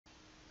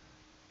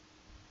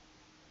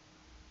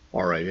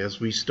All right, as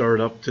we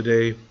start up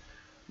today,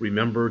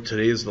 remember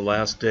today is the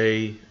last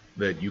day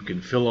that you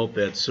can fill out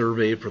that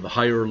survey for the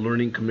Higher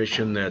Learning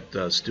Commission,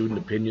 that student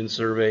opinion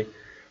survey.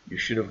 You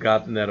should have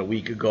gotten that a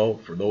week ago.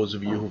 For those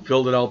of you who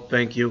filled it out,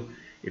 thank you.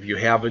 If you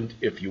haven't,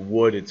 if you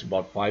would, it's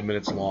about 5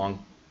 minutes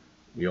long.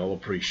 We all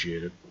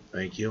appreciate it.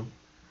 Thank you.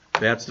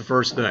 That's the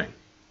first thing.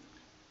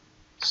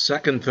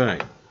 Second thing.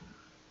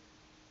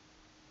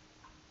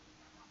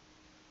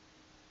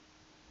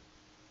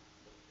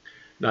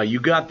 Now,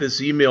 you got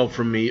this email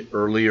from me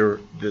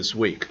earlier this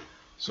week,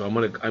 so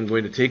I'm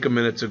going to take a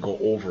minute to go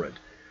over it.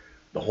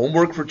 The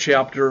homework for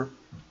Chapter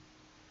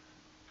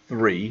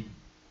 3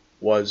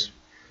 was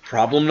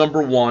problem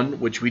number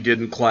 1, which we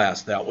did in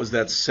class. That was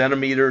that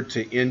centimeter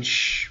to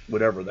inch,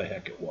 whatever the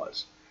heck it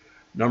was.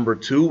 Number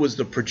 2 was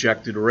the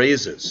projected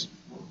raises.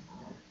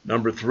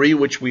 Number 3,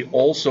 which we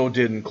also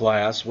did in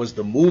class, was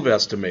the move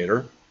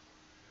estimator.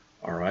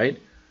 All right.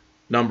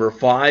 Number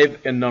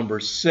 5 and number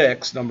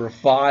 6. Number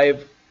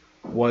 5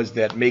 was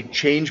that make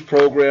change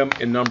program,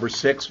 and number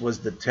 6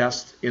 was the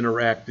test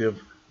interactive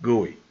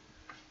GUI.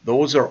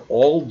 Those are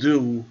all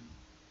due,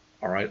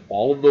 all right,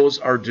 all of those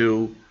are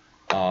due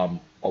a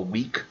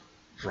week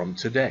from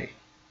today,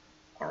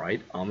 all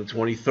right, on the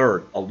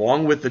 23rd,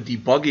 along with the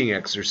debugging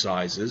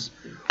exercises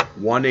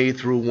 1A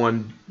through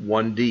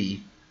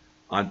 1D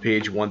on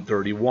page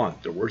 131.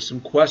 There were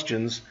some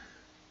questions.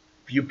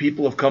 A few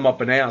people have come up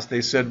and asked.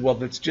 They said, well,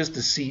 that's just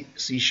a C#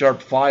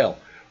 file.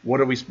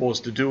 What are we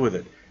supposed to do with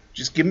it?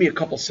 Just give me a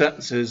couple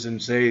sentences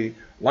and say,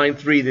 line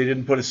 3, they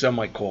didn't put a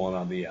semicolon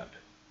on the end.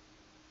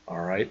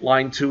 All right,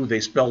 line 2, they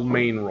spelled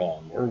main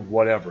wrong, or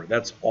whatever.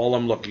 That's all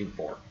I'm looking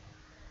for.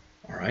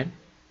 All right.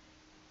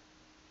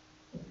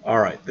 All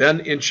right, then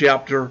in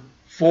Chapter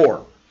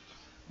 4,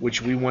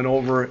 which we went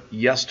over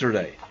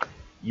yesterday,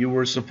 you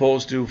were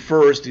supposed to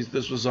first,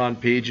 this was on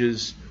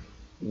pages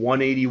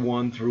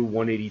 181 through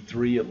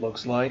 183, it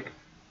looks like,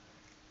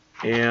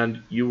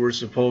 and you were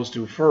supposed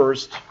to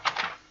first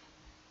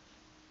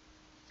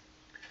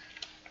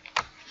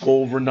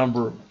go over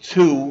number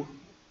 2,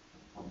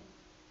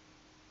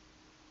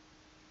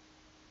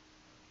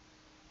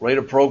 write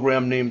a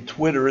program named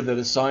Twitter that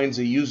assigns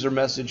a user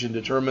message and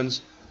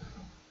determines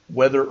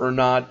whether or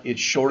not it's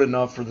short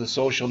enough for the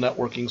social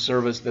networking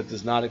service that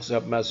does not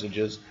accept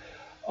messages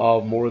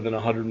of more than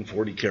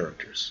 140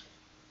 characters.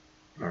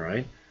 All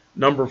right.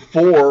 Number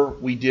 4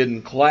 we did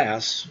in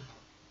class.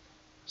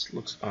 This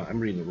looks, I'm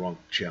reading the wrong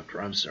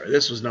chapter. I'm sorry.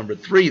 This was number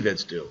 3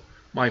 that's due.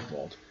 My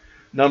fault.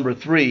 Number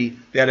 3,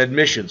 that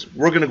admissions.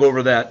 We're going to go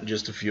over that in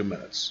just a few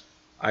minutes.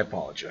 I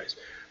apologize.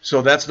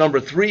 So that's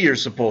number 3 you're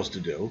supposed to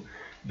do.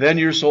 Then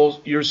you're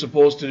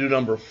supposed to do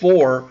number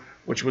 4,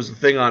 which was the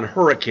thing on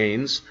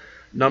hurricanes.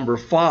 Number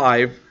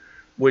 5,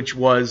 which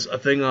was a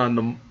thing on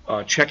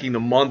the checking the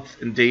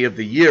month and day of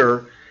the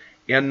year.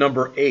 And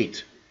number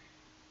 8.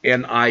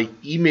 And I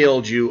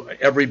emailed you,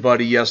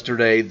 everybody,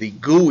 yesterday, the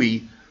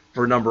GUI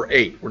for number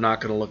 8. We're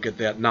not going to look at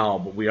that now,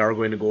 but we are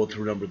going to go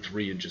through number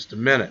 3 in just a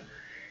minute.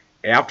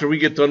 After we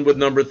get done with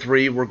number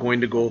 3, we're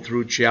going to go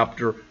through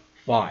Chapter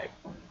 5.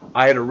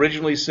 I had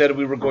originally said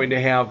we were going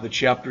to have the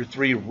Chapter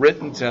 3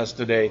 written test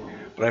today,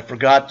 but I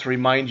forgot to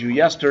remind you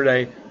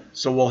yesterday,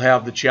 so we'll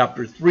have the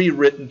Chapter 3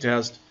 written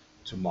test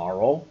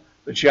tomorrow,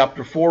 the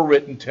Chapter 4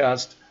 written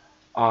test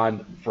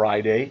on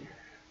Friday.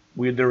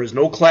 There is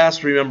no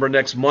class, remember,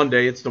 next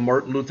Monday. It's the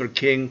Martin Luther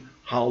King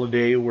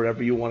holiday, or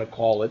whatever you want to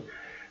call it.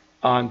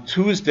 On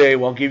Tuesday,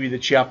 we'll give you the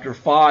Chapter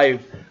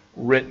 5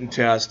 written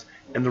test,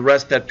 and the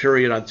rest of that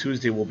period on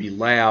Tuesday will be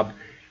lab.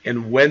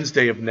 And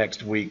Wednesday of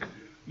next week,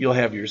 you'll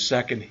have your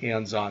second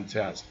hands-on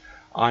test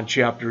on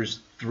Chapters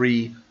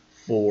 3,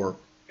 4,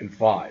 and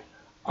 5.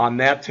 On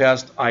that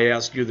test, I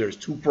ask you, there's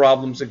 2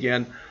 problems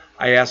again.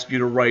 I ask you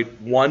to write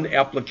 1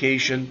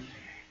 application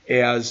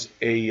as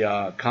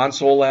a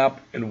console app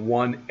and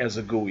 1 as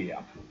a GUI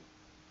app.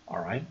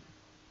 All right?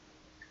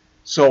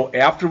 So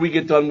after we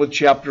get done with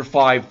Chapter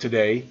 5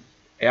 today,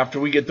 after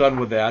we get done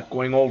with that,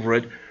 going over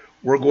it,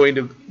 we're going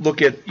to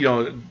look at,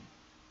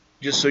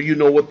 just so you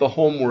know what the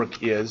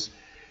homework is,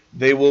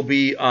 they will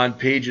be on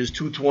pages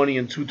 220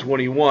 and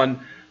 221.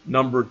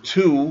 Number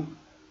 2,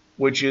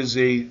 which is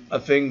a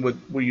thing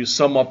where you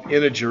sum up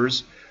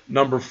integers.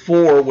 Number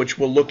 4, which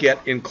we'll look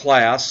at in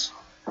class.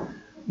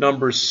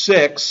 Number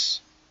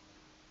 6,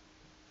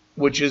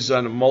 which is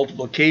on a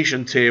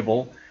multiplication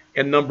table.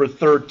 And number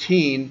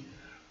 13,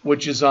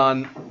 which is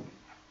on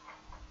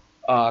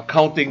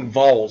counting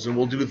vowels. And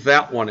we'll do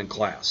that one in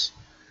class.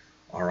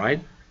 All right.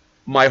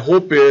 My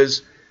hope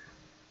is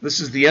this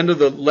is the end of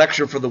the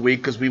lecture for the week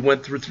because we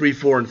went through 3,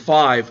 4, and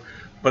 5.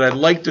 But I'd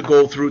like to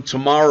go through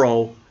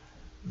tomorrow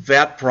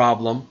that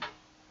problem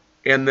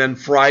and then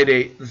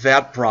Friday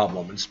that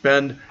problem and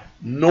spend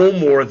no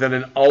more than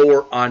an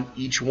hour on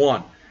each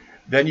one.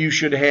 Then you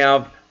should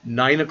have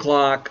 9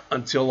 o'clock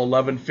until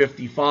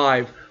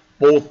 11:55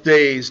 both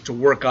days to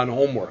work on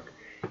homework.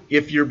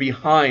 If you're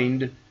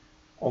behind,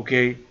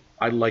 okay,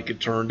 I'd like it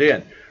turned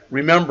in.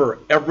 Remember,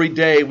 every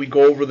day we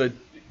go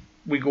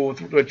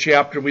through a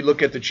chapter, we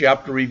look at the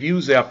chapter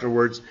reviews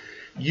afterwards.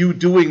 You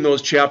doing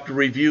those chapter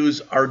reviews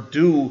are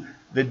due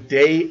the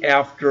day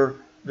after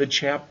the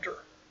chapter.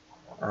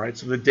 All right,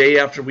 so the day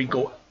after we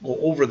go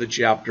over the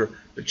chapter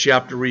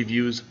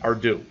reviews are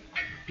due.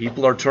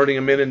 People are turning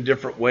them in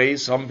different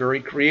ways, some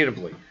very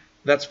creatively.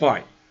 That's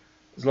fine,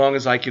 as long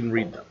as I can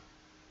read them.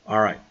 All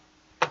right.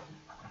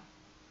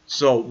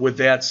 So with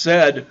that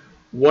said,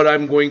 what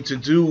I'm going to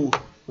do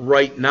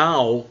right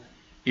now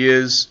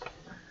is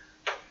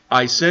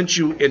I sent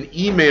you an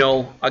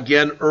email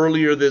again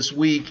earlier this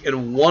week,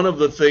 and one of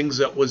the things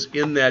that was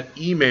in that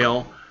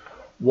email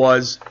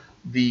was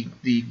the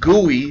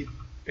GUI.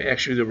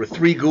 Actually, there were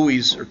 3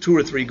 GUIs, or 2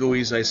 or 3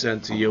 GUIs I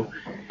sent to you,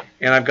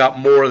 and I've got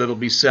more that'll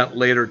be sent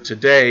later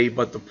today.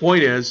 But the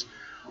point is,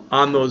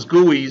 on those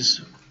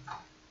GUIs,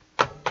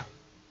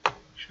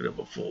 should have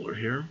a folder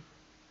here.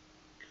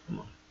 Come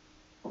on.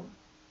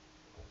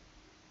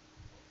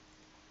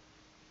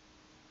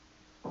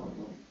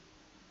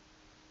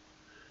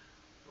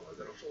 I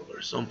got a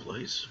folder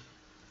someplace.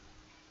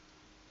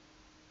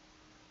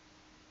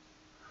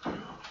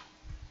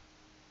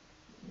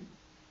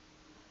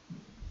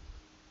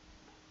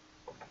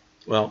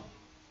 Well,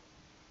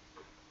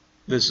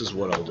 this is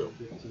what I'll do.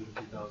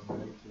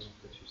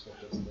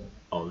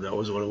 Oh, that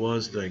was what it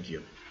was? Thank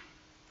you.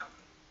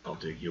 I'll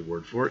take your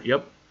word for it.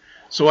 Yep.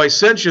 So I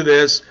sent you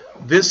this.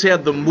 This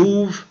had the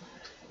move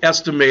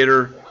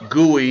estimator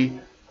GUI,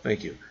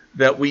 thank you,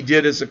 that we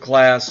did as a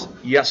class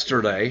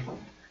yesterday.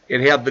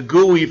 It had the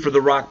GUI for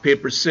the rock,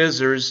 paper,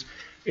 scissors,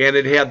 and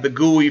it had the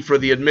GUI for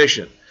the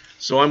admission.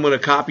 So I'm going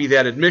to copy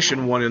that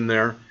admission one in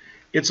there.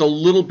 It's a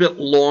little bit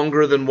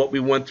longer than what we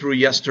went through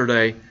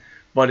yesterday,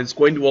 but it's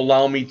going to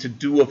allow me to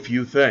do a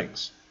few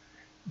things.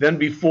 Then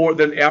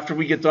after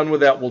we get done with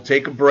that, we'll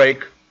take a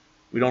break.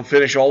 We don't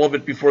finish all of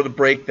it before the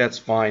break, that's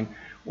fine.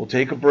 We'll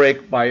take a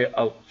break by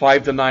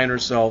 5 to 9 or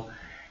so.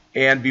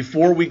 And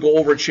before we go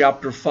over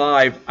Chapter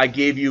 5, I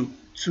gave you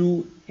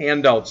 2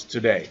 handouts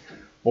today.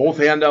 Both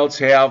handouts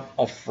have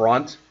a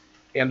front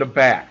and a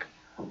back.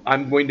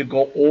 I'm going to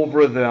go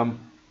over them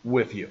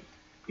with you.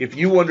 If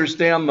you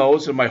understand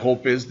those, and my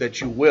hope is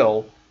that you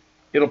will,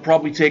 it'll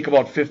probably take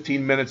about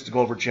 15 minutes to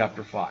go over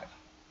Chapter 5,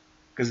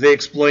 because they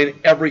explain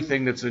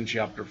everything that's in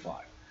Chapter 5.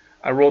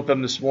 I wrote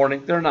them this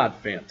morning. They're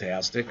not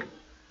fantastic.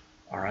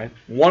 All right.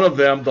 One of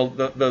them,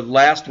 the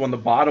last one, the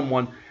bottom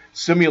one,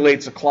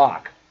 simulates a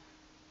clock,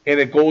 and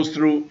it goes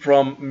through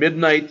from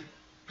midnight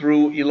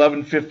through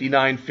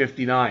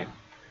 11:59:59,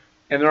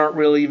 and there aren't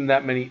really even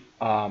that many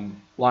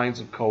lines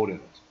of code in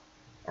it.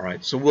 All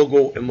right. So we'll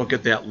go and look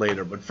at that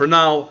later. But for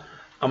now,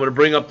 I'm going to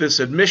bring up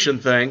this admission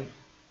thing.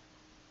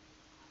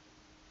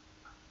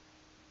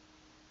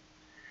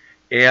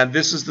 And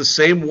this is the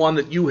same one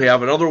that you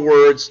have. In other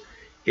words,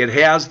 it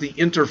has the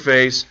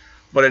interface,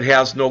 but it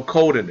has no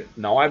code in it.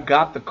 Now I've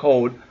got the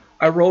code.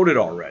 I wrote it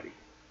already.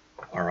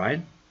 All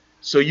right?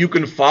 So you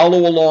can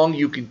follow along.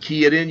 You can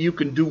key it in. You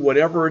can do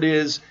whatever it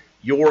is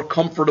you're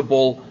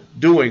comfortable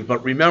doing.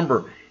 But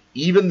remember,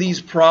 even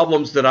these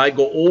problems that I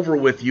go over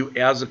with you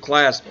as a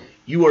class,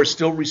 you are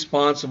still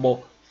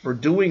responsible for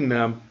doing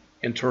them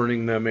and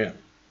turning them in.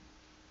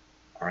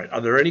 All right.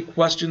 Are there any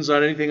questions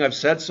on anything I've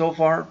said so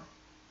far?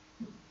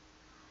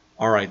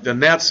 All right, then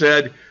that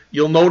said,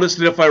 you'll notice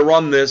that if I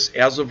run this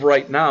as of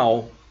right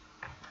now,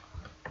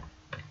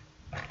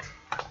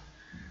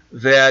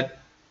 that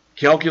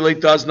calculate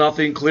does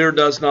nothing, clear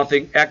does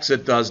nothing,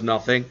 exit does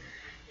nothing,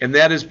 and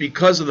that is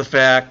because of the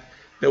fact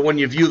that when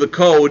you view the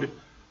code,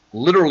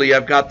 literally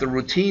I've got the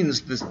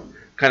routines this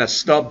kind of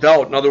stubbed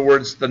out. In other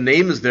words, the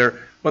name is there,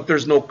 but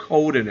there's no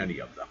code in any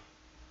of them.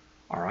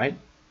 All right?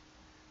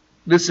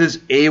 This is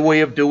a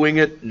way of doing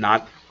it,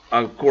 not,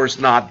 of course,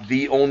 not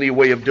the only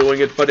way of doing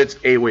it, but it's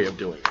a way of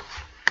doing it.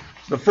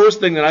 The first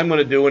thing that I'm going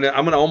to do, and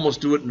I'm going to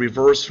almost do it in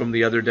reverse from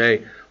the other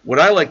day, what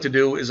I like to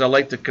do is I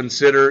like to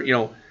consider,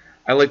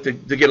 I like to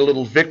get a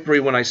little victory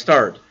when I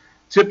start.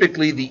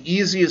 Typically, the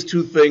easiest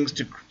 2 things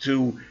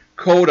to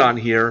code on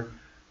here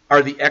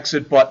are the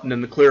exit button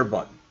and the clear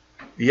button.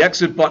 The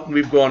exit button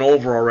we've gone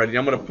over already.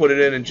 I'm going to put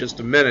it in just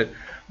a minute.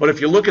 But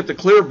if you look at the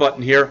clear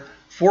button here,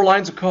 4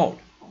 lines of code.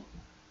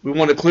 We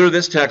want to clear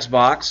this text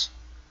box.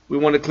 We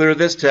want to clear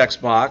this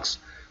text box.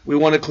 We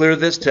want to clear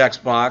this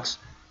text box.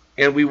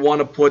 And we want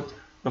to put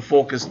the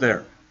focus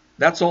there.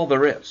 That's all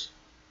there is.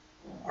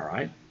 All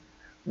right?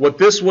 What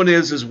this one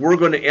is we're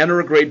going to enter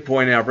a grade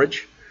point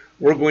average.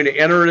 We're going to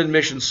enter an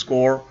admission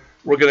score.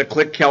 We're going to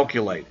click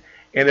calculate.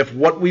 And if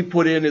what we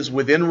put in is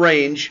within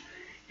range,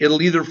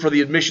 it'll either for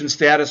the admission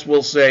status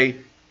will say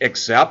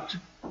accept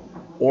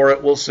or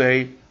it will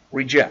say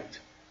reject.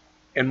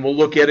 And we'll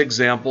look at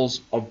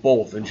examples of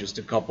both in just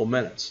a couple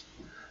minutes.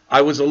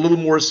 I was a little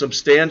more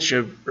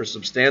substantive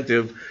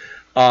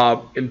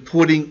in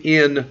putting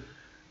in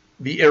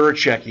the error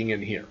checking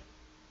in here.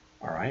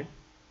 All right?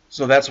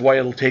 So that's why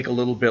it'll take a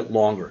little bit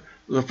longer.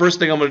 The first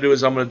thing I'm going to do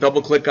is I'm going to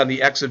double click on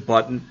the exit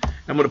button.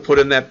 I'm going to put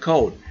in that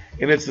code.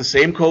 And it's the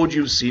same code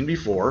you've seen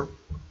before.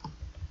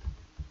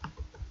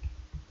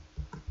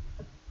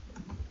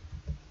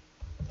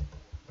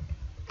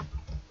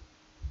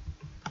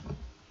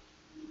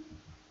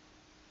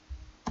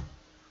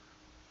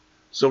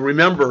 So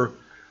remember,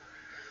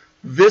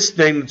 this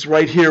thing that's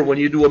right here, when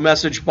you do a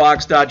message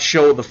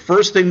box.show, the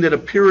first thing that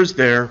appears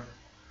there,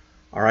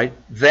 all right,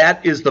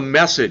 that is the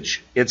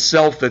message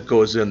itself that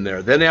goes in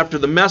there. Then after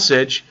the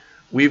message,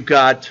 we've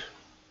got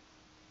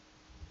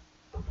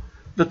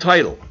the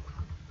title.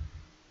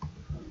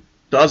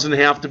 Doesn't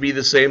have to be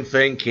the same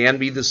thing, can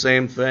be the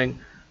same thing,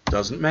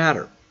 doesn't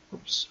matter.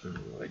 Oops, I don't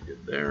know what I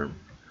did there.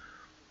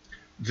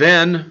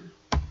 Then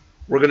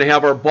we're going to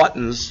have our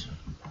buttons.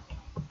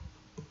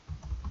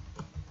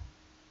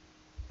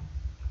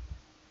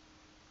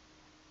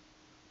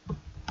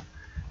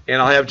 And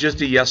I'll have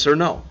just a yes or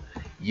no.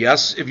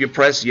 Yes, if you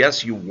press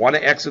yes, you want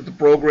to exit the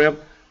program.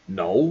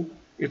 No,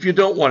 if you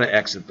don't want to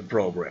exit the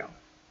program.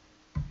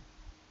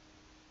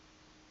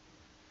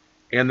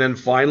 And then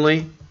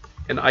finally,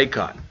 an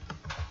icon.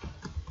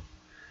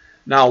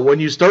 Now, when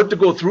you start to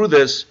go through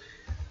this,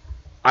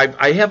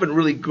 I haven't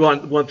really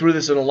gone through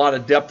this in a lot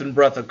of depth and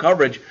breadth of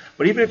coverage,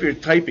 but even if you're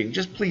typing,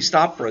 just please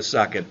stop for a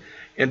second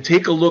and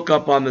take a look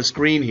up on the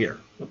screen here.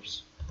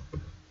 Oops.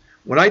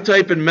 When I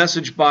type in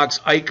message box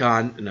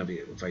icon, and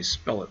if I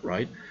spell it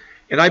right,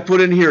 and I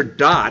put in here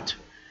dot,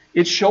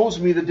 it shows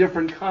me the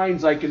different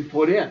kinds I can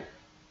put in.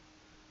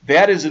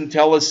 That is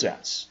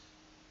IntelliSense.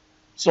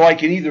 So I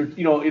can either,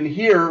 in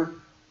here,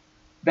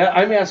 that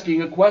I'm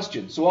asking a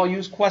question, so I'll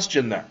use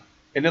question there,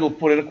 and it'll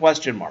put in a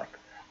question mark.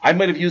 I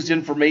might have used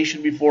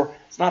information before.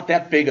 It's not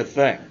that big a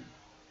thing,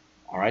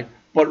 all right?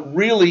 But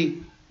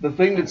really, the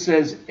thing that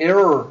says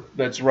error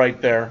that's right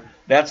there,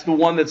 that's the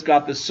one that's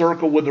got the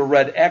circle with the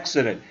red X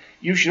in it.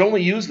 You should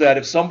only use that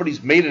if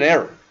somebody's made an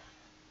error.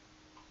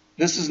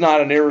 This is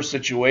not an error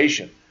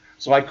situation.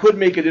 So I could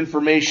make it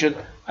information,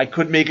 I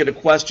could make it a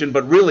question,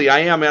 but really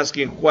I am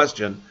asking a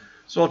question,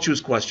 so I'll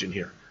choose question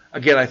here.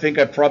 Again, I think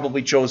I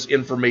probably chose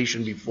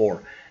information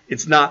before.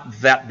 It's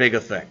not that big a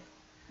thing.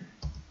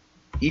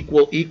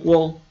 Equal,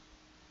 equal,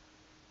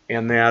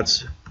 and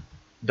that's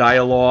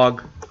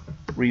dialog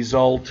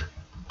result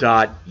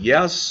dot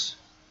yes.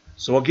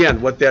 So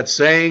again, what that's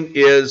saying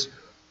is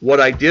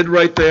what I did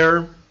right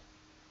there,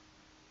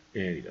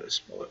 and you got to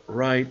spell it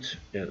right,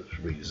 and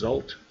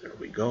result, there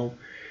we go.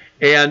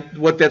 And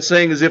what that's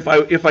saying is if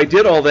I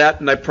did all that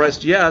and I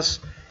pressed yes,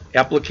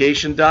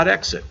 application dot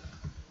exit.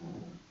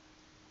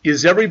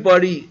 Is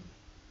everybody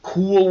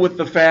cool with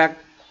the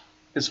fact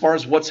as far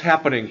as what's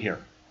happening here?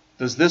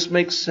 Does this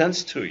make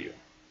sense to you?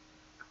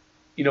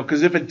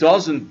 Because if it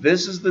doesn't,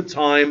 this is the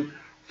time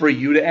for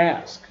you to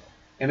ask.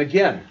 And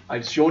again,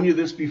 I've shown you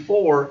this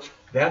before.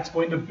 That's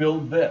going to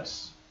build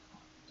this.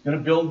 It's going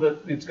to build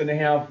it's going to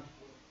have,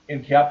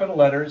 in capital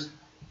letters,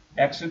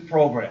 exit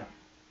program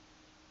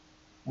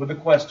with a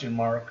question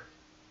mark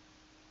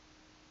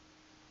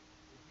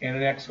and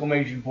an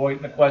exclamation point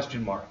and a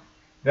question mark.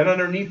 Then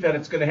underneath that,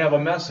 it's going to have a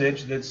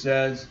message that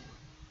says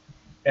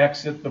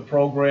exit the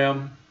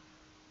program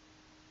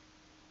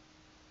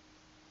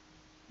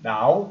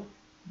now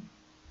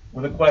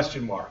with a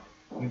question mark.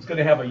 And it's going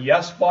to have a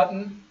yes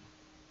button,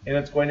 and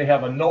it's going to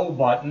have a no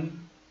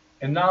button,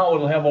 and now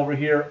it'll have over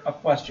here a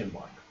question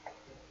mark.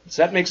 Does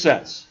that make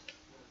sense?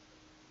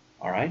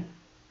 All right.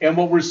 And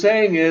what we're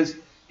saying is,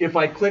 if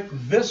I click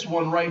this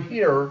one right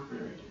here,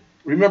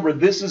 remember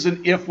this is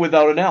an if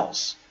without an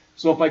else.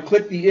 So if I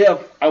click the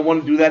if, I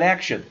want to do that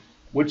action,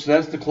 which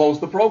says to close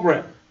the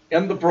program,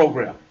 end the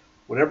program,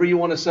 whatever you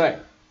want to say.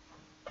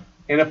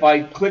 And if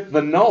I click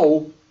the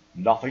no,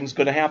 nothing's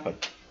going to happen,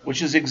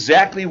 which is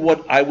exactly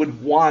what I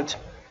would want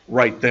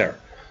right there.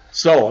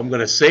 So I'm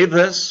going to save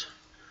this.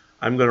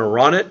 I'm going to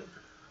run it.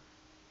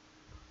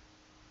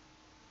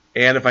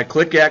 And if I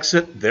click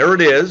exit, there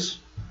it is.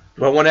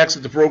 Do I want to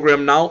exit the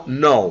program now?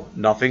 No,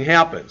 nothing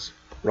happens.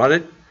 Run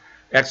it.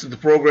 Exit the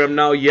program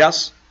now?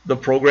 Yes, the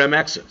program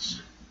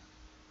exits.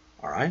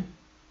 All right.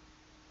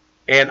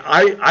 And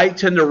I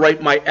tend to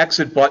write my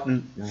exit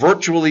button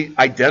virtually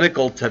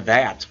identical to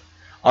that,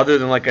 other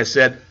than, like I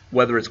said,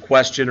 whether it's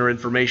question or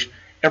information.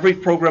 Every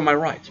program I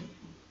write.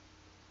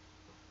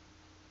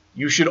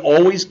 You should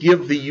always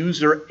give the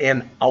user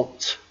an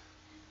out.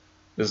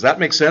 Does that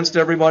make sense to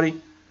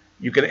everybody?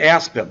 You can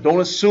ask them.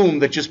 Don't assume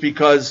that just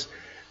because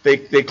they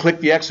click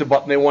the exit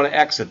button, they want to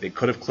exit. They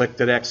could have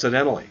clicked it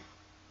accidentally.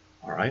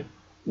 All right?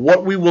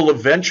 What we will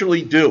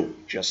eventually do,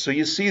 just so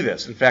you see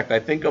this, in fact, I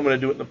think I'm going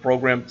to do it in the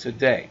program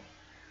today,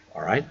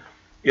 all right,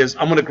 is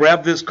I'm going to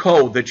grab this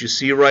code that you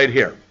see right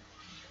here.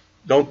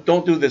 Don't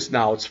do this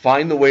now. It's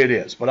fine the way it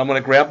is. But I'm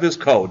going to grab this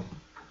code.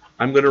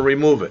 I'm going to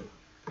remove it.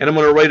 And I'm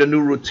going to write a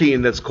new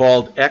routine that's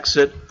called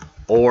exit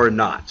or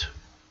not.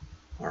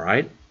 All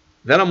right?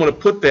 Then I'm going to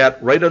put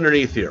that right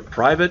underneath here.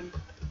 Private,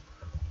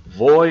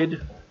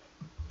 void,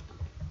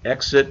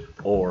 exit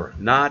or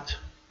not.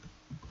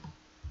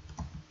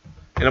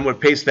 And I'm going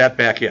to paste that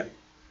back in.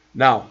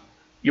 Now,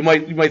 you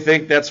might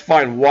think that's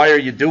fine. Why are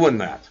you doing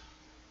that?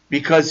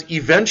 Because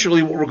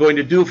eventually what we're going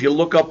to do, if you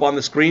look up on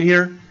the screen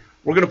here,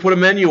 we're going to put a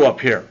menu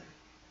up here.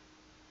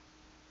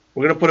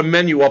 We're going to put a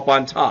menu up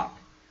on top.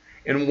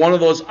 And one of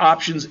those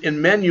options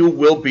in menu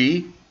will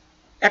be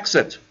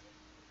exit.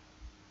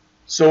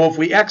 So if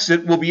we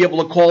exit, we'll be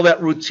able to call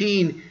that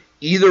routine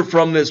either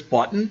from this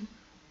button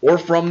or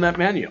from that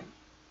menu.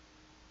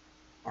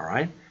 All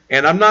right?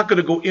 And I'm not going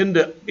to go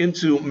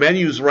into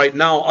menus right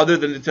now other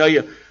than to tell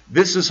you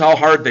this is how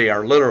hard they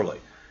are, literally.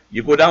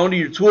 You go down to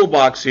your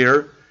toolbox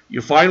here,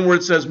 you find where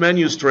it says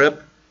menu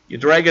strip, you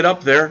drag it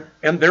up there,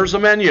 and there's a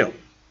menu.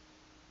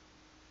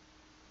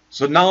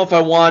 So now if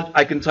I want,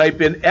 I can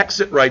type in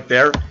exit right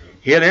there,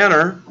 hit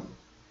enter,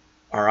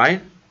 all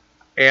right?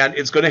 And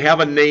it's going to have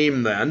a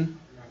name then.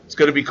 It's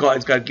going to be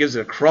called, it gives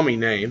it a crummy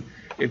name.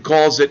 It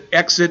calls it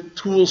exit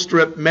tool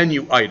strip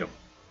menu item,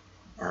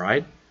 all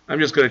right? I'm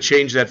just going to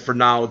change that for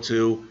now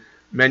to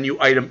menu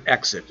item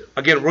exit.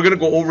 Again, we're going to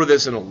go over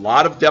this in a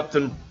lot of depth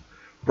and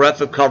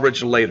breadth of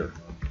coverage later.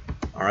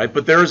 All right,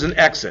 but there's an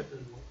exit.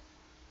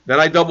 Then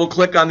I double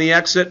click on the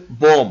exit,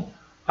 boom.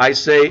 I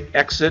say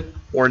exit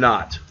or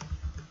not.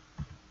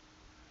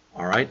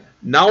 All right,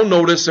 now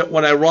notice that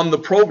when I run the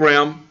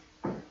program,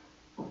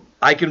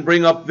 I can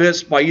bring up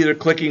this by either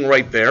clicking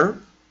right there,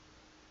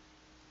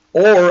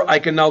 or I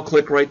can now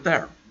click right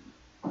there.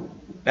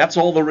 That's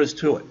all there is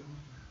to it.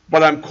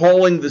 But I'm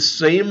calling the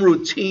same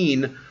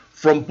routine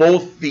from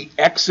both the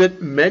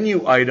exit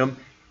menu item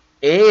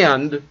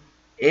and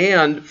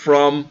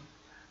from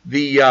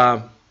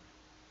the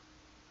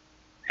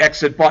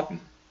exit button.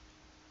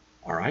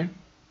 All right?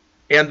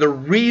 And the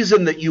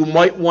reason that you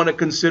might want to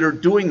consider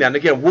doing that, and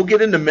again, we'll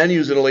get into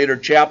menus in a later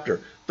chapter.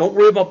 Don't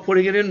worry about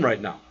putting it in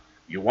right now.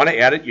 You want to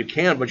add it, you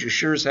can, but you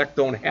sure as heck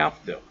don't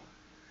have to.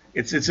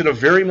 It's in a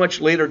very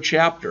much later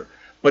chapter.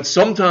 But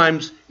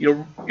sometimes, you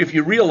know, if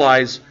you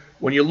realize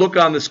when you look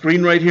on the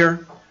screen right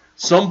here,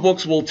 some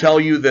books will tell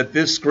you that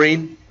this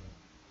screen,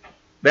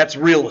 that's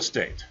real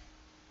estate.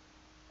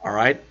 All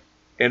right?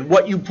 And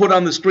what you put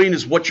on the screen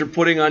is what you're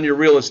putting on your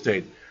real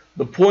estate.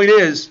 The point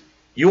is,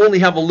 you only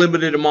have a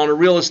limited amount of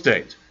real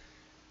estate.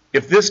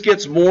 If this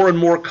gets more and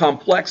more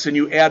complex and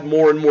you add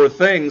more and more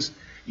things,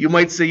 you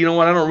might say, you know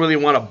what, I don't really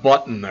want a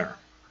button there.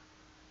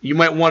 You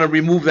might want to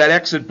remove that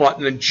exit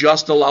button and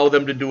just allow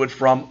them to do it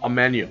from a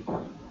menu.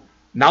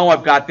 Now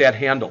I've got that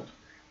handled.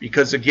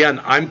 Because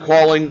again, I'm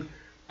calling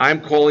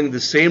the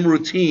same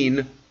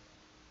routine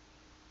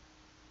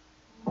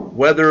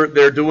whether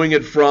they're doing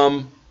it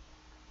from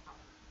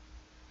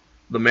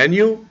the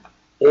menu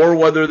or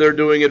whether they're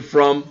doing it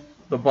from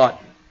the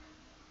button.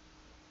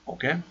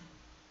 Okay?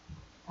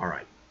 All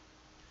right.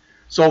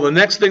 So the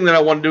next thing that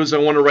I want to do is I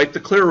want to write the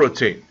clear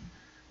routine.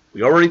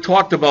 We already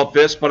talked about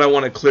this, but I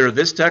want to clear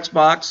this text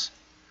box.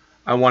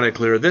 I want to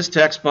clear this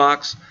text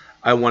box.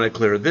 I want to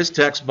clear this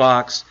text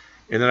box.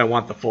 And then I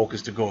want the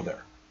focus to go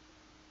there.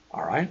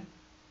 All right?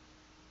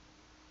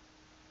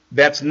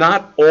 That's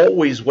not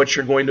always what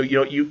you're going to,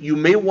 you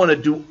may want to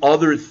do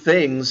other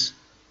things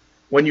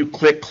when you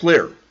click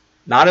clear.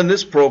 Not in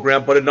this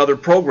program, but in other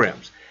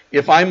programs.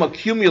 If I'm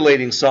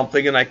accumulating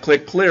something and I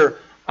click clear,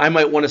 I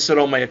might want to set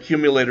all my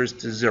accumulators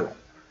to 0,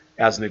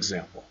 as an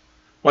example.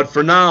 But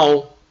for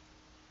now,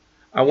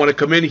 I want to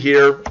come in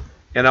here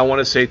and I want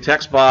to say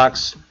text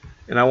box,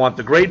 and I want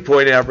the grade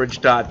point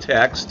average dot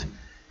text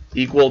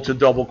equal to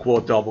double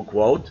quote,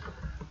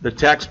 the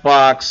text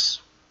box,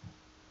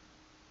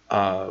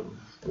 what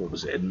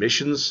was it,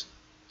 admissions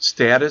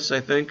status,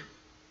 I think.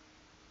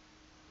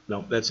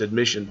 No, that's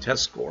admission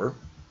test score.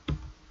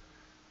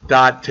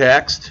 Dot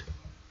text.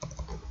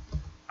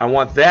 I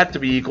want that to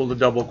be equal to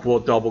double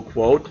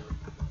quote.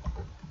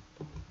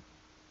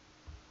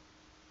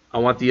 I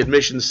want the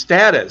admission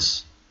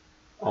status,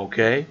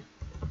 okay,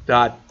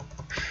 dot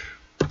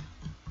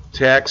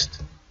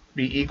text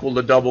be equal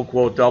to double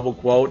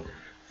quote.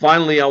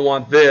 Finally, I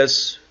want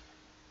this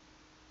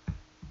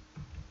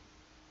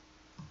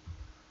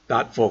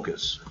dot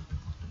focus.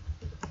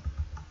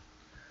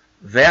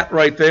 That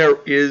right there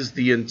is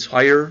the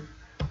entire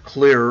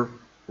clear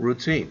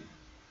routine.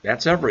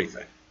 That's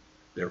everything.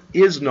 There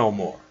is no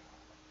more.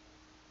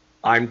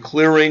 I'm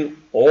clearing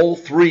all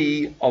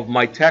 3 of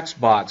my text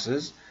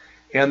boxes,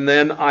 and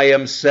then I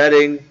am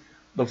setting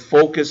the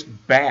focus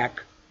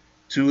back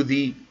to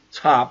the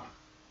top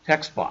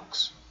text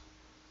box.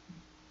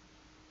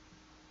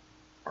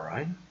 All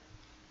right?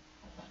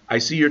 I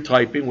see you're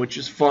typing, which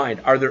is fine.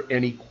 Are there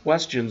any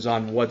questions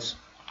on what's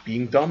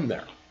being done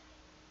there?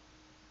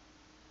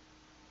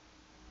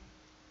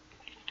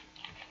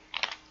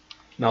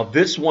 Now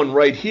this one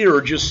right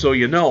here, just so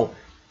you know,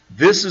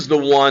 this is the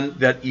one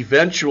that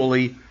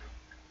eventually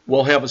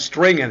will have a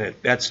string in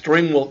it. That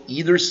string will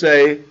either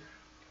say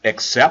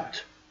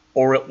accept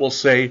or it will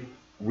say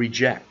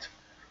reject.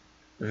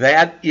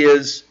 That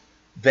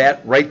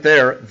right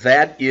there,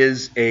 that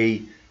is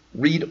a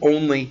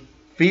read-only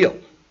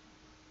field.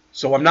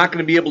 So I'm not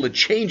going to be able to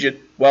change it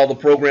while the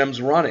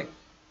program's running.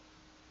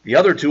 The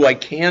other 2 I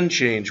can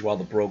change while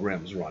the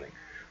program's running.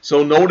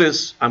 So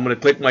notice I'm going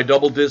to click my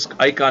double disk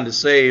icon to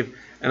save,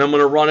 and I'm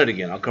going to run it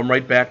again. I'll come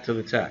right back to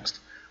the text.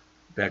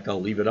 In fact,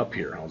 I'll leave it up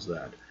here. How's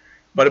that?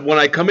 But when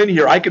I come in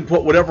here, I can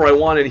put whatever I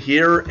want in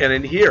here and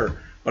in here,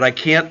 but I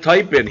can't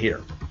type in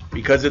here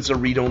because it's a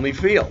read-only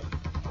field.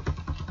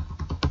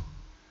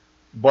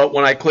 But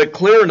when I click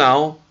clear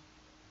now,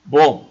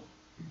 boom,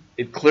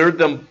 it cleared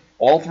them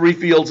all 3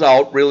 fields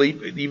out, really,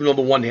 even though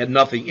the one had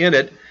nothing in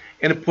it,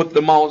 and it put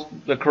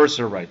the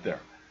cursor right there.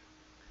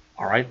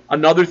 All right.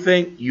 Another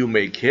thing, you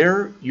may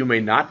care, you may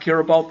not care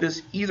about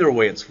this. Either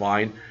way, it's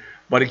fine.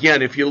 But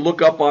again, if you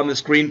look up on the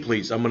screen,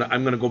 please, I'm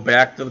gonna go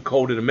back to the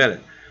code in a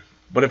minute.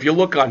 But if you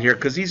look on here,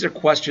 because these are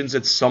questions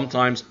that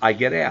sometimes I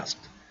get asked.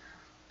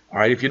 All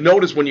right. If you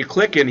notice when you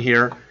click in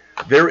here,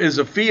 there is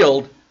a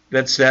field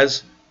that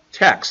says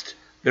text.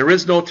 There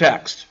is no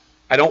text.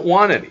 I don't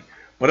want any.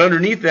 But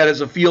underneath that is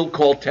a field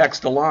called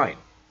text align.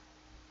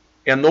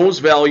 And those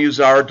values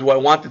are, do I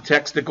want the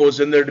text that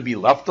goes in there to be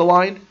left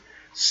aligned,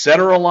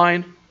 center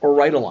aligned, or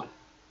right aligned?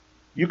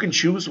 You can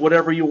choose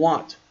whatever you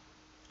want.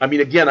 I mean,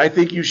 again, I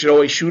think you should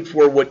always shoot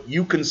for what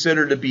you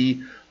consider to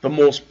be the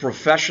most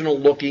professional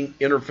looking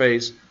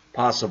interface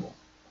possible.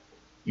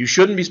 You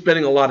shouldn't be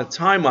spending a lot of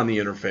time on the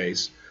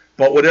interface,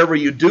 but whatever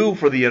you do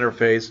for the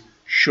interface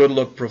should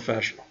look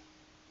professional.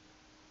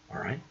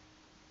 All right?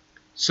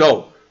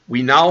 So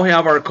we now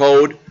have our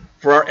code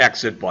for our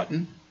exit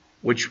button,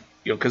 which,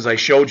 because I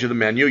showed you the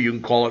menu, you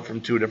can call it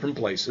from two different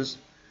places.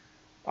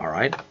 All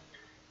right?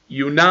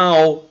 You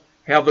now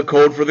have the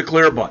code for the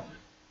clear button.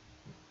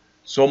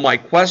 So my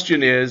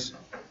question is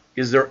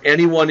there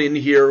anyone in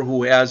here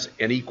who has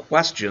any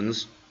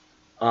questions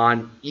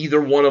on either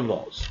one of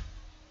those?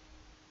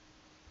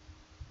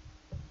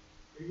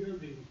 Are you going to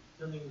be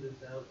sending this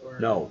out or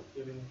No.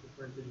 giving us the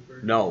printed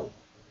version? No.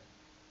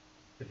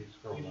 Can you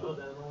scroll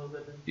down a little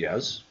bit?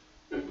 Yes.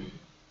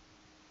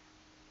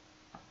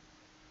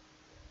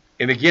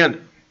 And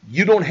again,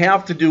 you don't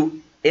have to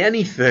do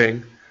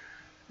anything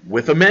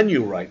with a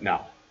menu right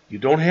now. You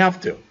don't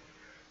have to.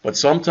 But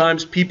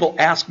sometimes people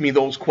ask me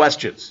those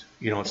questions.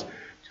 It's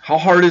how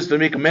hard is it to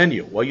make a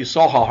menu? Well, you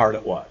saw how hard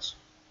it was.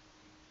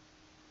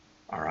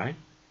 All right?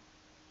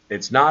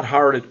 It's not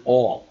hard at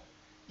all.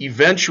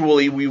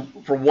 Eventually,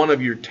 for one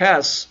of your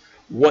tests,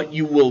 what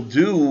you will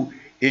do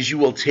is you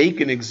will take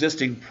an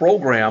existing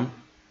program,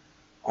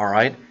 all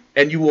right,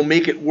 and you will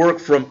make it work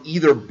from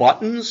either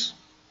buttons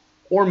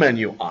or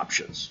menu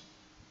options.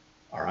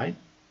 All right?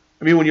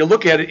 I mean, when you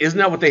look at it, isn't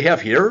that what they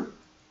have here?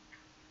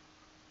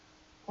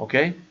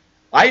 Okay?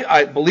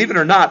 I believe it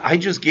or not, I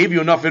just gave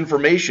you enough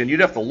information. You'd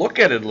have to look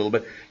at it a little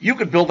bit. You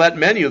could build that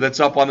menu that's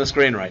up on the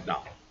screen right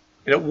now.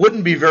 And it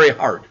wouldn't be very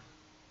hard.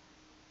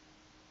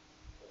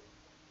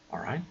 All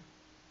right?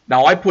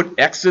 Now, I put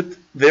exit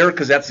there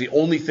because that's the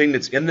only thing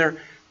that's in there.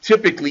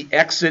 Typically,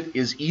 exit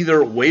is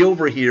either way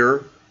over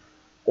here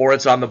or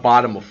it's on the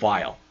bottom of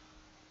file.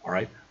 All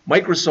right?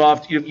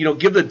 Microsoft,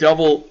 give the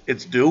devil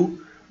its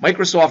due.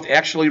 Microsoft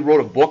actually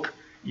wrote a book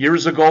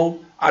years ago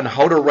on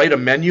how to write a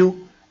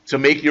menu to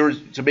make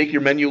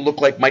your menu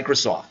look like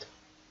Microsoft.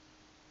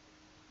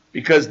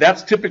 Because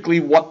that's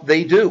typically what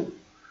they do.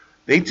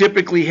 They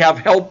typically have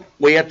help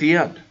way at the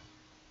end.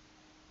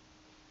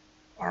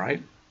 All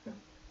right?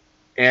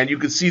 And you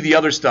can see the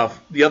other stuff.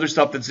 The other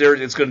stuff that's there,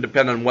 it's going to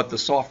depend on what the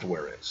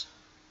software is.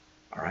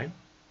 All right?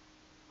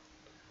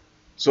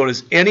 So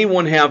does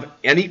anyone have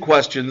any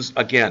questions,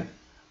 again,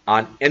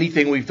 on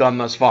anything we've done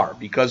thus far?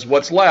 Because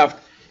what's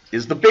left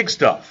is the big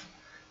stuff.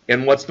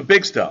 And what's the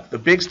big stuff? The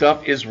big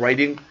stuff is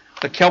writing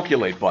the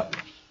calculate button.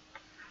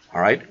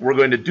 All right? We're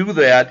going to do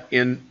that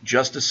in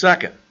just a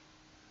second.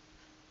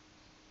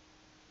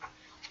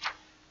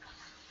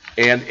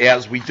 And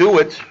as we do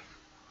it,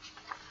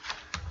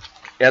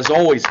 as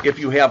always, if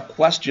you have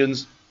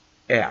questions,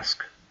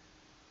 ask.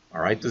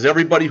 All right? Does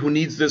everybody who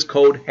needs this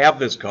code have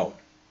this code?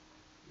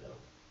 No.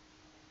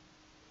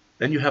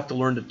 Then you have to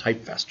learn to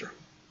type faster.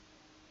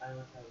 I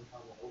was having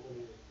trouble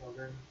opening the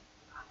program.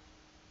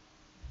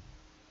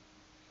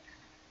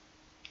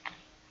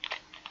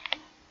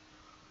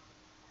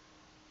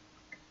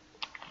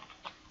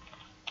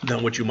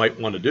 Then what you might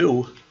want to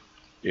do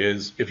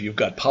is, if you've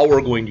got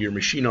power going to your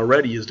machine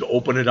already, is to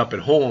open it up at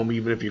home.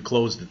 Even if you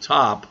close the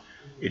top,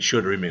 it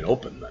should remain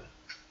open then.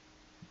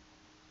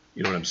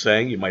 You know what I'm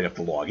saying? You might have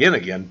to log in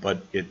again,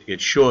 but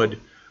it should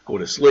go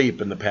to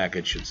sleep and the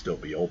package should still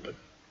be open.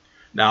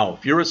 Now,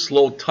 if you're a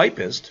slow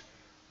typist,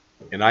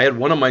 and I had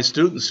one of my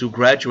students who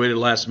graduated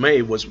last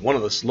May, was one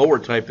of the slower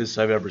typists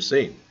I've ever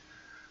seen.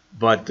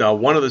 But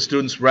one of the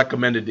students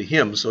recommended to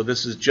him, so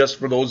this is just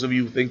for those of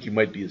you who think you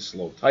might be a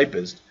slow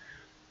typist,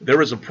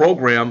 there is a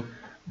program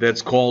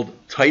that's called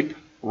Type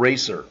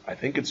Racer. I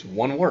think it's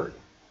one word.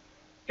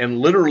 And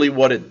literally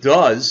what it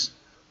does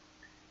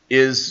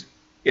is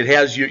it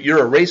has you're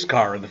a race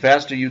car, and the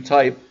faster you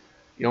type,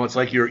 it's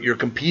like you're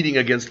competing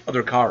against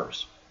other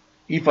cars.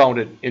 He found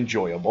it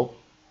enjoyable,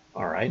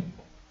 all right,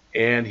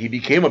 and he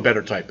became a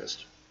better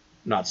typist.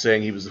 I'm not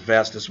saying he was the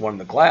fastest one in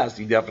the class.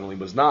 He definitely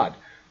was not,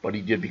 but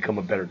he did become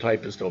a better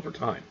typist over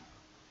time.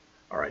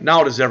 All right,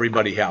 now does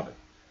everybody have it?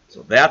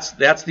 So that's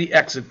the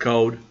exit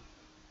code,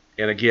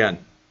 and again,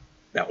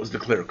 that was the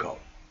clear code.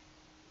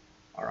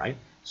 All right,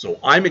 so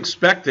I'm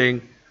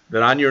expecting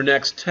that on your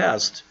next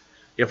test,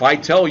 if I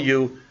tell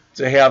you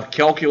to have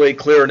calculate,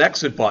 clear, and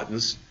exit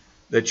buttons,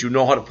 that you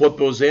know how to put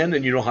those in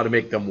and you know how to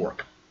make them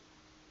work.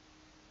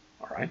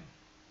 All right?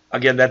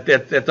 Again,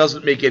 that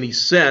doesn't make any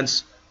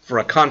sense for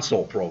a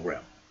console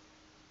program.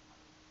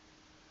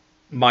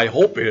 My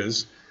hope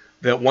is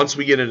that once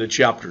we get into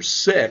Chapter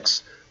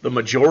 6, the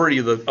majority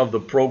of the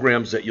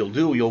programs that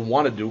you'll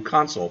want to do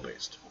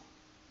console-based.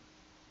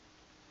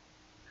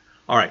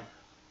 All right.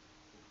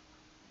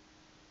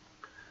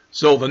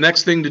 So the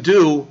next thing to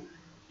do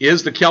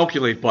is the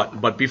calculate button.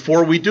 But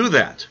before we do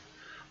that,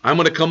 I'm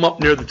going to come up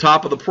near the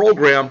top of the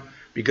program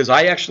because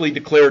I actually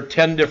declared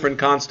 10 different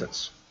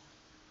constants.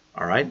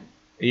 All right?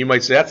 And you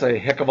might say, that's a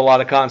heck of a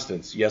lot of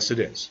constants. Yes, it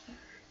is.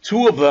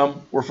 2 of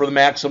them were for the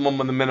maximum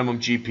and the minimum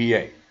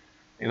GPA.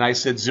 And I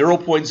said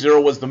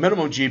 0.0 was the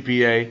minimum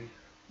GPA,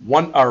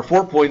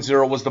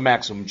 4.0 was the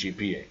maximum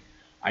GPA.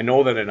 I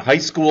know that in high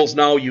schools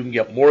now you can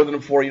get more than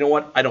a 4. You know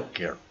what? I don't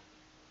care.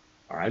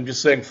 All right, I'm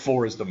just saying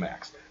 4 is the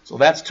max. So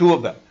that's 2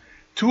 of them.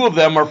 2 of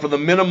them are for the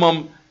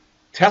minimum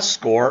test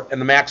score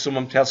and the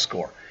maximum test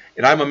score.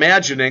 And I'm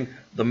imagining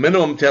the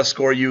minimum test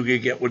score you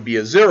could get would be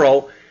a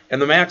 0,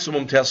 and the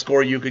maximum test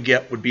score you could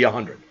get would be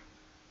 100.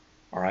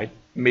 All right,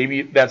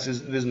 maybe that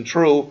isn't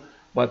true,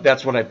 but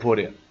that's what I put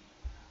in.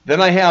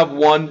 Then I have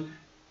one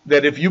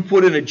that if you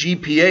put in a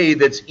GPA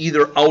that's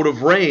either out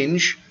of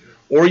range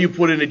or you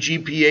put in a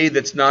GPA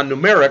that's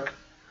non-numeric,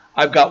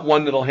 I've got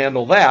one that'll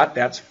handle that.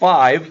 That's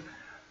 5.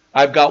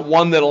 I've got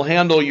one that'll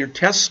handle your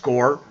test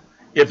score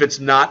if it's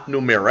not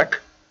numeric,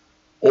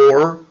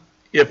 or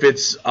if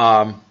it's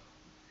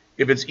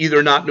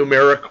either not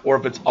numeric or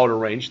if it's out of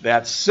range.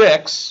 That's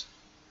 6.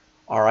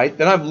 All right.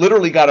 Then I've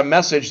literally got a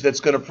message that's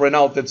going to print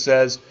out that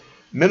says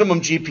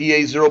minimum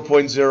GPA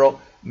 0.0,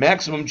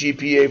 maximum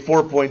GPA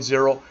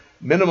 4.0,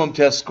 minimum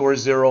test score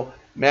 0,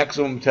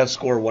 maximum test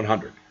score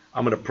 100.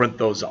 I'm going to print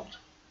those out.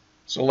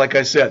 So like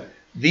I said,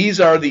 these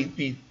are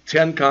the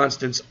 10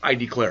 constants I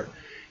declared.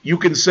 You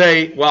can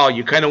say, wow,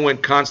 you kind of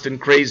went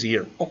constant crazy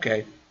here.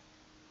 Okay.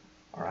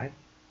 All right.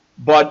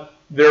 But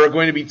there are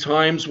going to be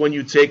times when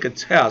you take a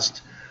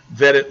test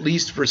that at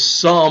least for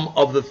some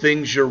of the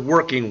things you're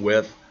working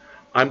with,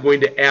 I'm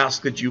going to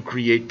ask that you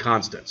create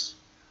constants.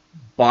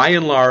 By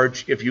and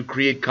large, if you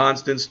create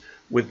constants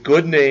with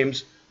good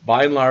names,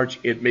 by and large,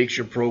 it makes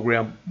your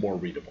program more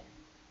readable.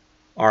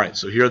 All right,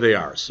 so here they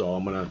are. So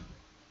I'm going to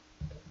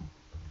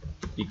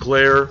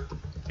declare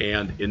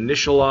and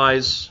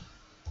initialize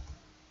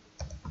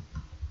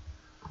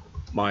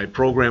my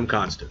program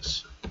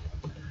constants.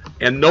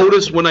 And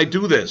notice when I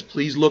do this,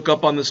 please look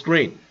up on the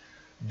screen.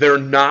 They're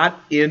not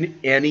in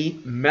any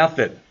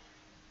method.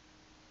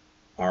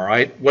 All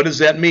right, what does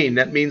that mean?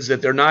 That means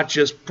that they're not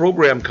just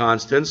program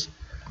constants,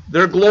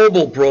 they're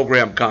global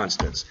program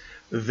constants.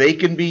 They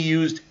can be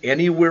used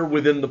anywhere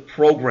within the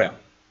program.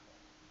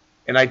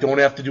 And I don't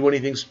have to do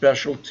anything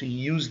special to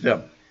use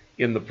them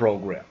in the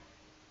program.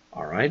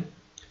 All right,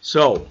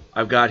 so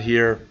I've got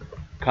here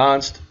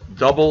const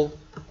double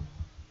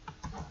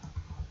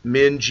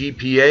min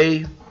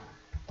GPA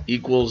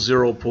equals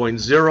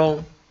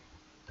 0.0,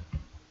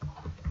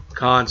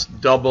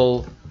 const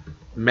double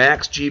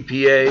max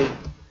GPA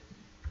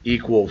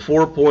equal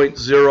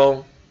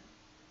 4.0,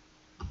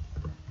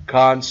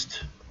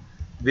 const,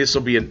 this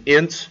will be an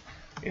int,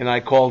 and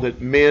I called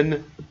it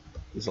min,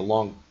 it's a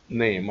long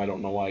name, I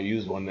don't know why I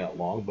used one that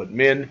long, but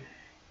min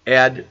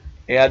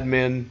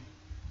admin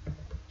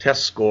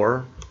test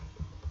score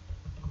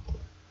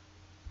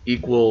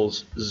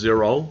equals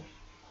 0.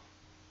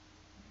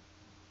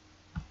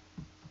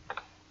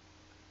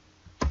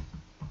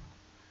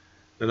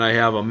 Then I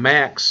have a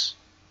max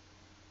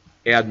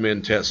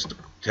admin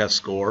test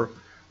score,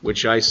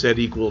 which I set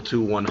equal to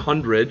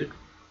 100.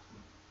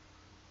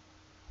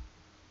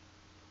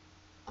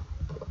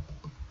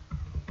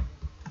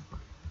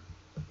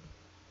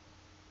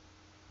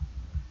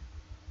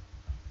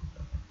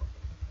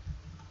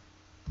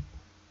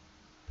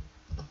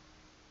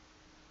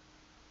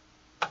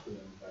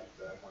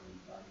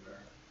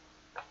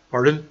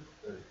 Pardon?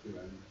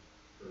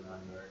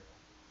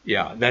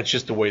 Yeah, that's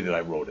just the way that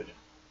I wrote it.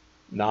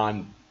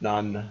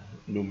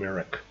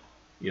 Non-numeric.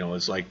 You know,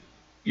 it's like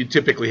you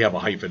typically have a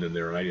hyphen in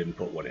there, and I didn't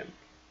put one in.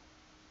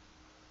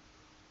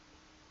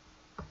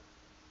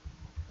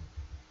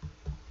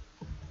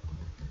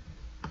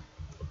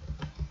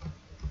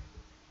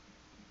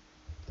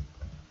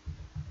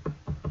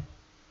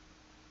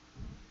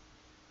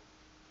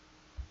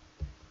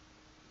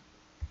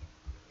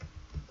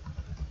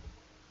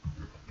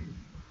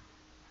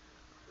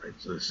 Right,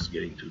 so this is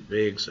getting too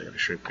big, so I got to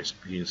shrink my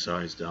screen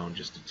size down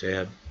just a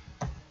tad.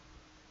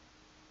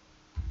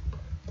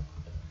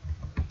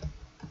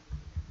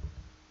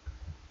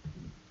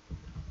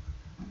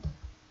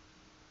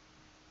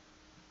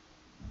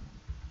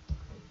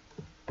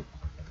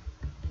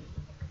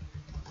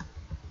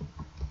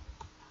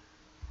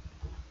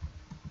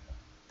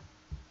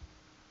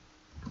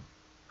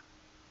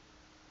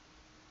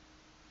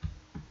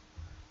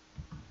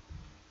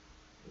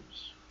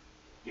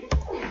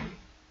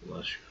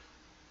 Bless you.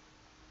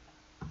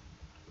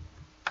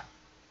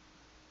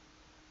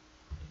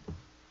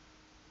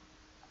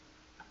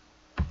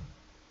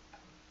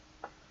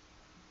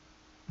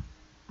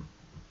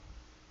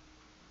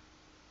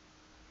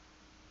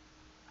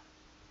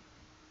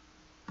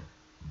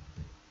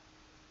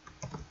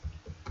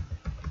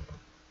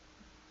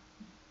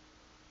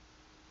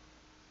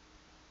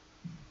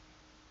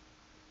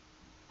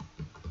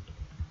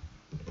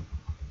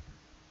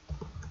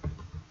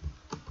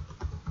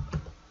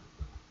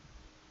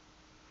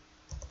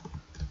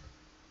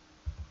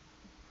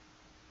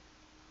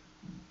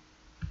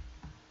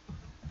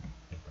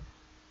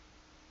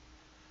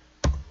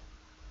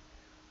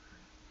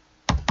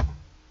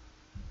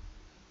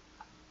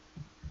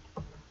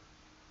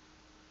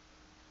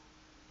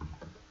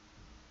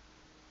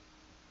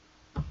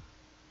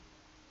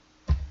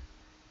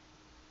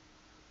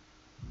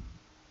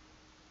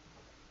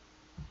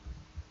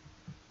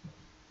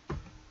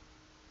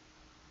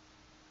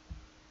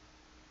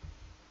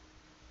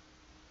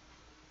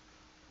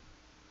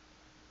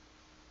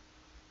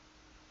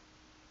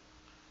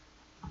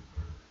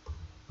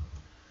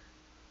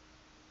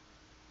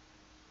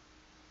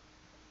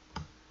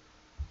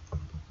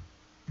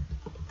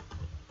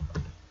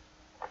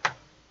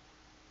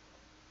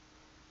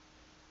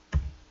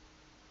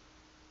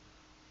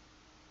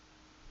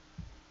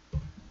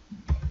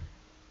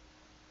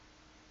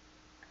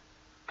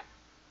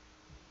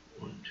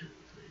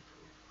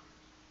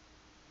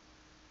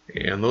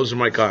 And those are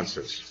my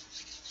constants.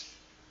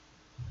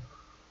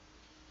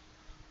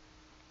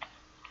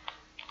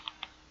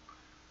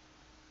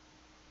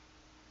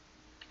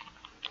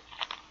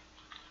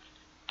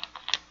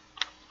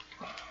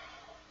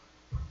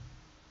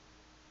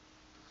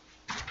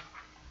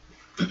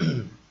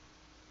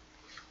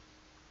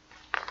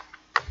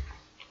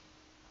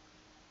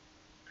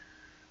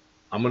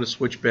 I'm going to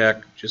switch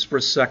back just for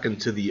a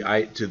second to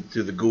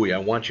the GUI. I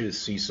want you to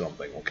see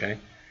something, okay?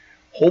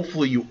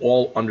 Hopefully you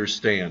all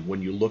understand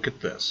when you look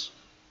at this.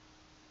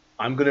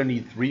 I'm going to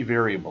need 3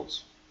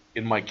 variables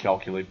in my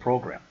calculate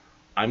program.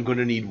 I'm going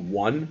to need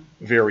one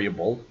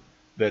variable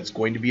that's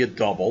going to be a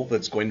double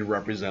that's going to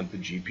represent the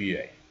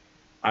GPA.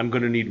 I'm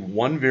going to need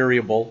one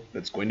variable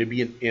that's going to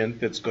be an int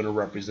that's going to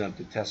represent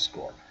the test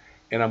score.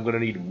 And I'm going to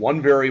need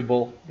one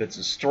variable that's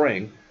a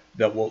string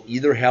that will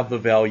either have the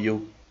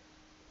value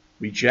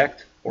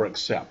reject or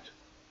accept.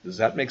 Does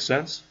that make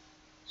sense?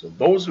 So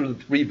those are the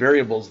 3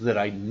 variables that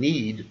I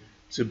need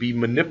to be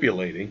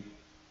manipulating,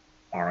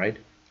 all right,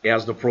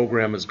 as the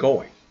program is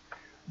going.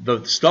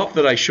 The stuff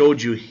that I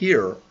showed you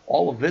here,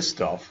 all of this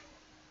stuff,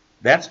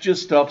 that's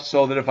just stuff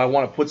so that if I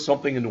want to put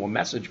something into a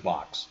message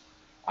box,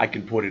 I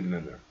can put it in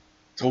there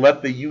to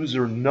let the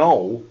user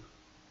know,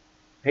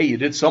 hey, you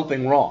did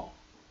something wrong.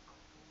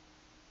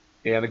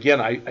 And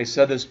again, I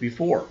said this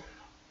before.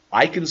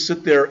 I can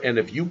sit there, and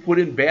if you put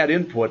in bad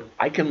input,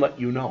 I can let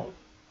you know.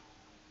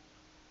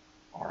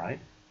 All right?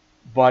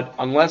 But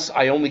unless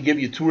I only give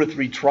you 2 or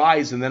 3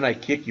 tries and then I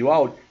kick you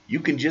out, you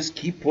can just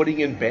keep putting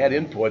in bad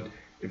input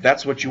if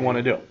that's what you want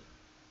to do.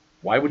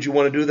 Why would you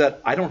want to do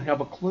that? I don't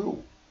have a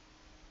clue.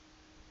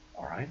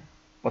 All right?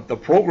 But the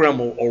program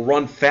will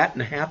run fat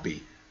and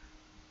happy.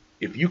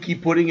 If you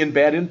keep putting in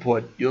bad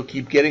input, you'll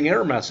keep getting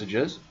error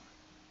messages.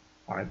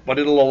 All right? But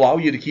it'll allow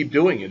you to keep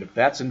doing it if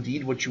that's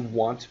indeed what you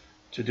want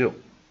to do.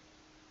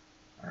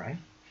 All right?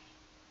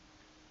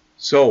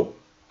 So,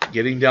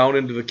 getting down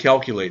into the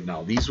calculate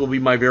now. These will be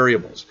my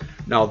variables.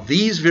 Now,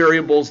 these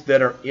variables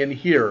that are in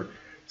here,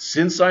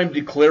 since I'm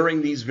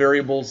declaring these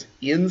variables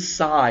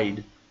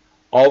inside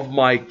of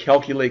my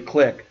calculate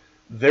click,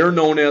 they're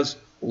known as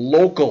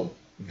local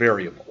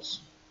variables.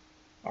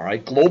 All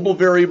right? Global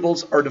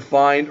variables are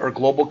defined, or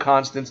global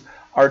constants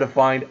are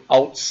defined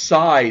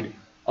outside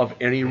of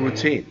any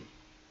routine.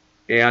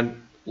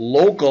 And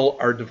local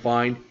are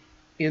defined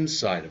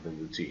inside of a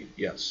routine.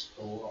 Yes?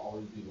 So will it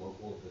always be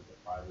local if it's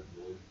a private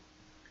void?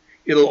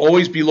 It'll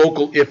always be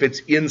local if it's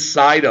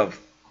inside of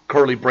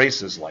curly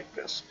braces like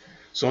this.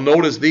 So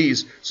notice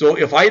these. So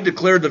if I had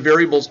declared the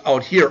variables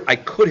out here, I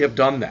could have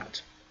done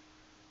that.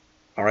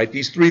 All right,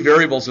 these 3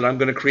 variables that I'm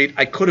going to create,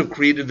 I could have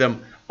created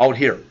them out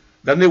here.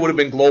 Then they would have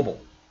been global.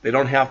 They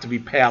don't have to be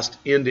passed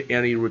into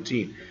any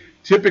routine.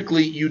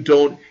 Typically, you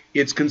don't.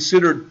 It's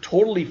considered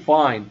totally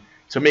fine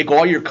to make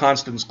all your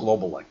constants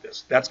global like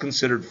this. That's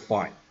considered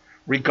fine,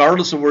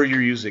 regardless of where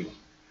you're using them.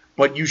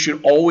 But you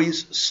should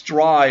always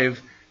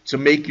strive to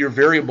make your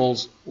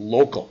variables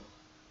local,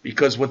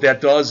 because what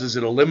that does is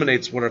it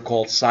eliminates what are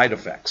called side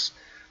effects.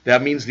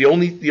 That means the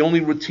only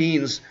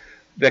routines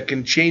that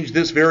can change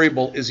this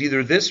variable is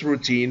either this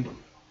routine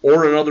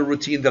or another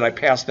routine that I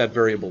pass that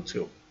variable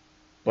to.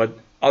 But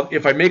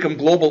if I make them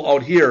global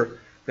out here,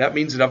 that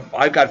means that if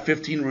I've got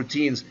 15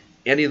 routines,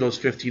 any of those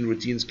 15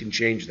 routines can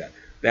change that.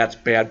 That's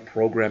bad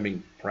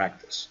programming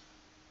practice.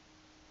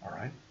 All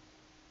right?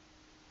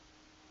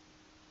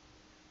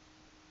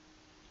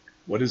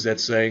 What is that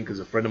saying? Because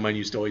a friend of mine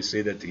used to always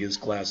say that to his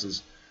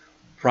classes.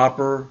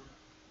 Prior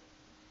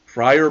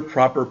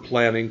proper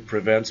planning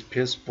prevents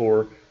piss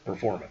poor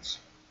performance.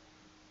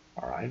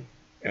 All right?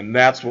 And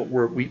that's what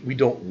we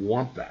don't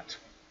want that.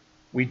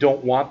 We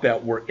don't want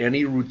that where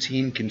any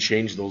routine can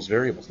change those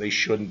variables. They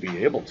shouldn't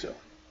be able to.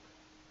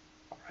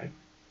 All right?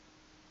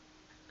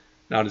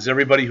 Now, does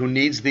everybody who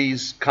needs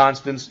these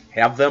constants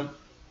have them?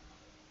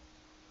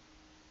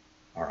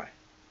 All right.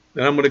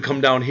 Then I'm going to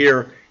come down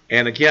here,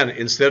 and again,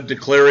 instead of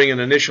declaring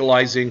and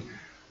initializing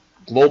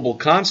global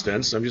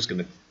constants, I'm just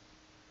going to,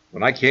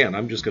 when I can,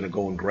 I'm just going to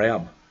go and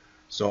grab.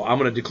 So I'm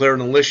going to declare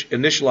and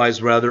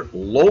initialize, rather,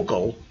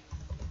 local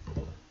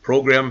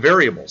program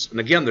variables.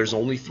 And again, there's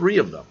only 3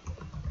 of them.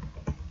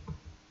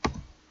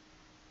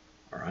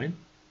 All right?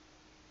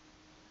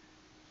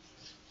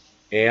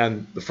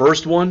 And the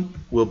first one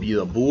will be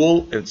a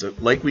bool. It's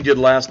like we did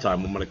last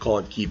time. I'm going to call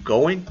it keep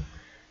going,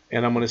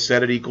 and I'm going to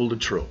set it equal to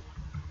true.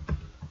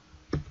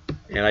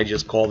 And I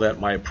just call that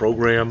my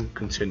program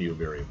continue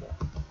variable.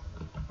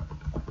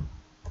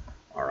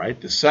 All right,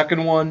 the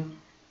second one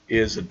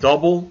is a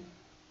double,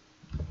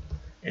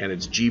 and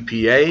it's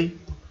GPA,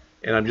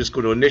 and I'm just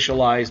going to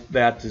initialize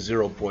that to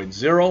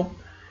 0.0,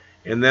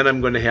 and then I'm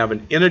going to have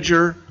an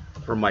integer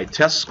for my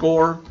test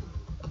score,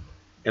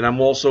 and I'm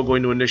also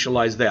going to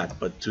initialize that,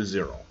 but to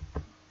 0.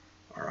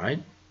 All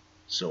right,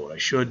 so what I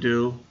should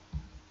do,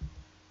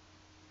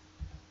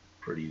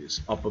 pretty this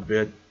up a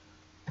bit.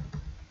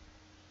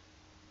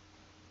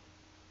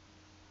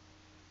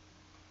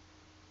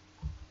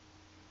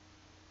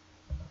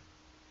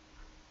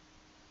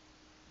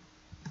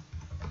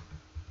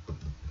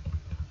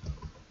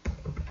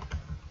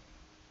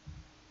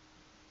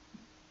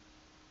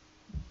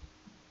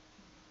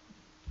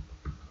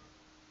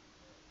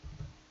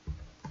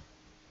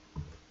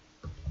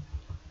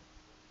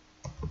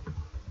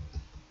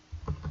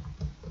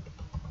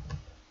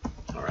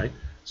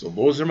 So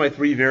those are my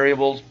three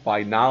variables.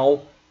 By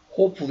now,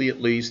 hopefully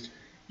at least,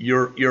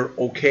 you're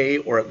okay,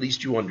 or at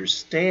least you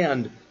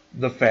understand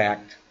the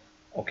fact,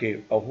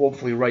 okay,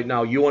 hopefully right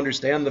now you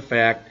understand the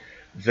fact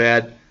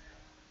that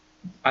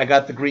I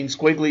got the green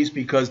squigglies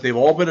because they've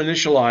all been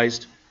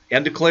initialized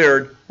and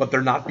declared, but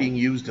they're not being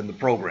used in the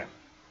program.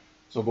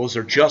 So those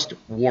are just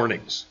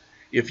warnings.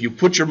 If you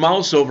put your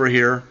mouse over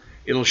here,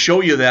 it'll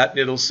show you that, and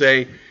it'll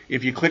say,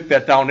 if you click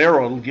that down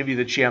arrow, it'll give you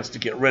the chance to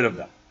get rid of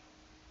them.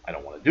 I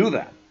don't want to do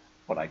that,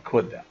 but I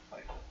could that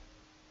way.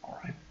 All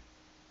right.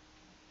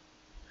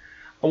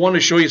 I want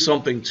to show you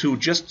something too,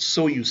 just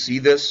so you see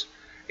this,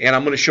 and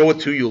I'm going to show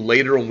it to you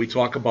later when we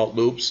talk about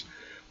loops.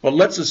 But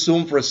let's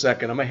assume for a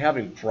second I'm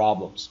having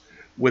problems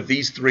with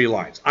these three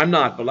lines. I'm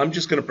not, but I'm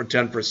just going to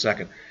pretend for a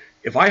second.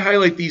 If I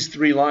highlight these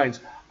three lines,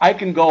 I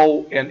can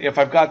go, and if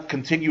I've got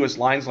contiguous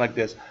lines like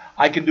this,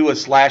 I can do a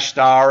slash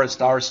star, a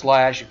star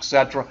slash,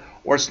 etc.,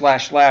 or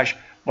slash slash.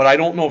 But I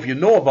don't know if you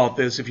know about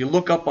this. If you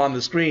look up on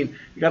the screen,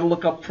 you got to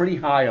look up pretty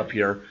high up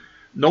here.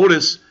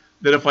 Notice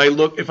that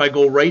if I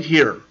go right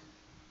here,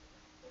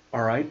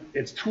 all right,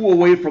 it's 2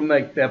 away from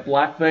that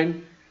black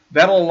thing.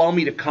 That'll allow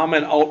me to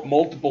comment out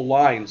multiple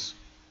lines.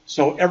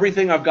 So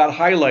everything I've got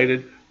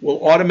highlighted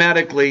will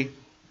automatically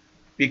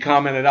be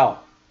commented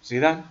out. See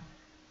that?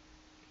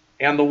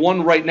 And the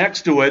one right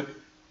next to it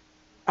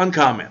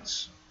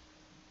uncomments.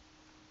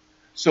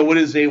 So it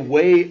is a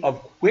way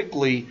of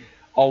quickly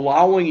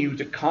allowing you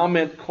to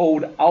comment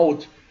code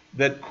out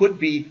that could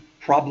be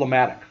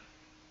problematic.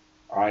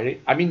 All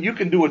right? I mean, you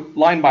can do it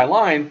line by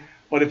line,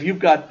 but if you've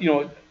got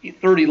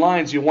 30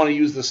 lines, you want to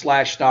use the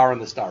slash star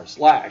and the star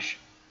slash.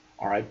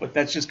 All right? But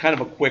that's just kind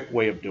of a quick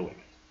way of doing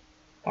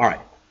it. All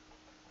right.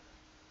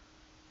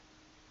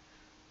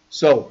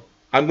 So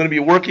I'm going to be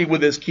working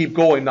with this, keep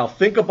going. Now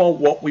think about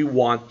what we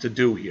want to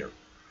do here.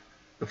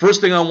 The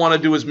first thing I want to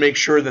do is make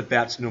sure that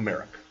that's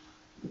numeric.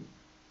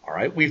 All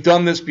right, we've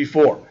done this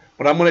before,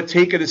 but I'm going to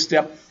take it a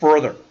step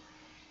further.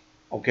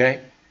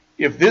 Okay,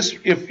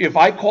 if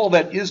I call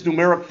that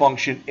isNumeric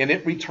function and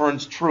it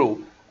returns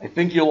true, I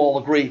think you'll all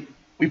agree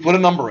we put a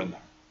number in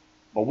there,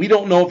 but we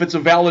don't know if it's a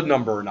valid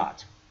number or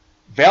not.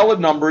 Valid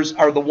numbers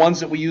are the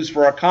ones that we use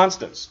for our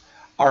constants.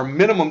 Our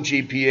minimum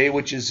GPA,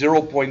 which is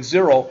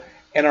 0.0,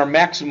 and our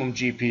maximum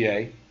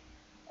GPA,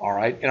 all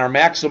right, and our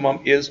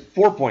maximum is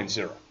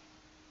 4.0.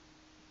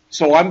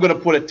 So I'm going to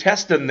put a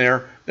test in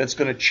there that's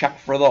going to check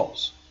for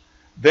those.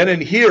 Then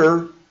in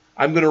here,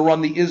 I'm going to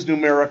run the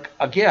isNumeric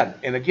again.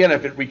 And again,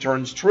 if it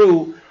returns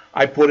true,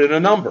 I put in a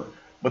number.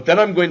 But then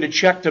I'm going to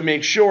check to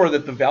make sure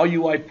that the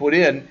value I put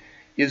in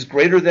is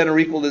greater than or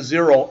equal to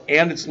 0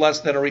 and it's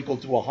less than or equal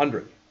to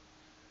 100.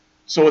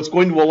 So it's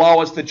going to allow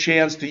us the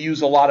chance to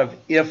use a lot of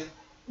if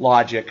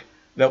logic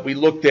that we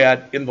looked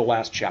at in the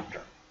last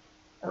chapter,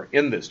 or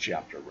in this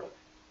chapter, really.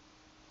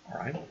 All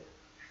right?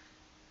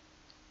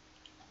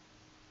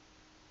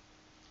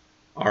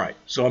 All right,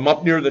 so I'm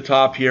up near the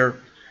top here.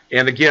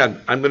 And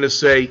again, I'm going to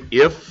say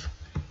if,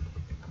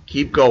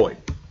 keep going.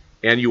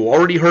 And you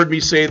already heard me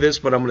say this,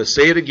 but I'm going to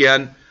say it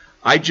again.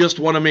 I just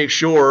want to make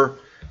sure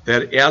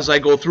that as I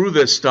go through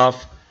this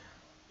stuff,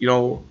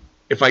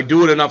 if I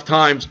do it enough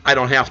times, I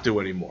don't have to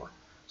anymore.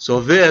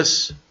 So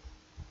this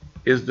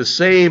is the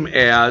same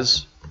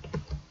as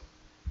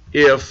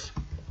if,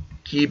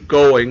 keep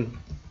going,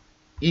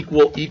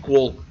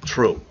 equal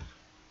true.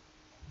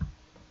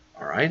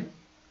 All right?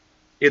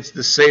 It's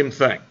the same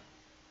thing.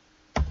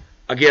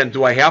 Again,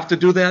 do I have to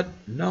do that?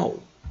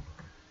 No.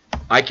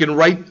 I can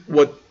write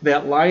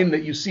that line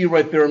that you see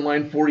right there in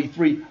line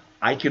 43,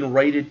 I can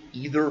write it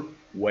either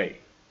way.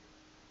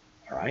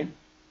 All right?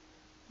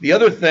 The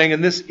other thing,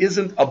 and this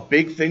isn't a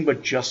big thing,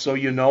 but just so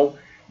you know,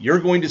 you're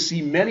going to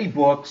see many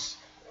books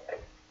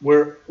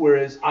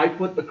whereas I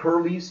put the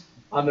curlies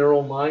on their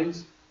own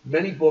lines,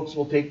 many books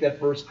will take that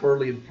first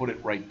curly and put it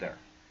right there.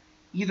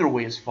 Either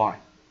way is fine.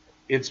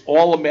 It's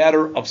all a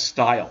matter of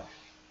style.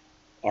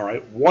 All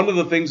right. One of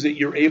the things that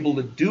you're able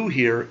to do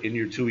here in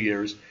your 2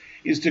 years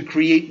is to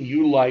create and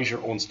utilize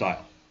your own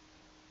style.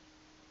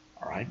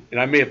 All right. And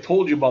I may have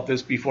told you about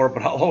this before,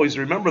 but I'll always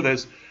remember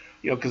this,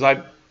 because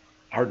I'm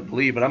hard to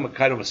believe, but I'm a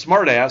kind of a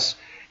smart ass.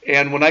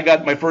 And when I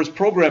got my first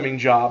programming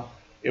job,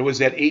 it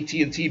was at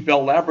AT&T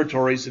Bell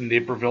Laboratories in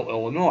Naperville,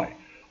 Illinois.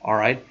 All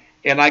right.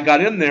 And I got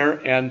in there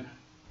and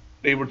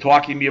they were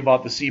talking to me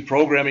about the C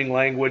programming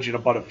language and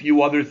about a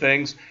few other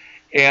things.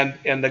 And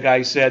the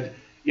guy said,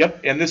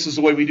 yep, and this is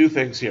the way we do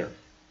things here.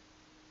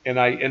 And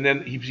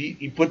then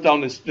he put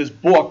down this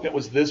book that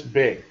was this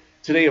big.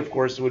 Today, of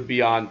course, it would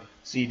be on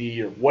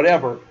CD or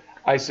whatever.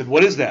 I said,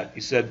 what is that?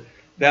 He said,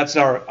 that's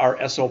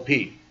our SOP,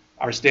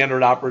 our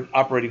standard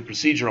operating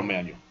procedural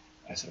manual.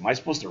 I said, am I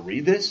supposed to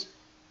read this?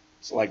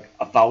 It's like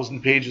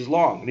 1,000 pages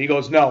long. And he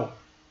goes, no,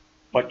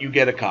 but you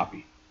get a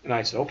copy. And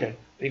I said, okay. And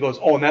he goes,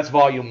 oh, and that's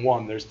volume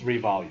 1. There's 3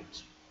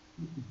 volumes.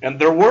 And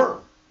there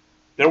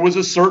was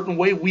a certain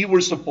way we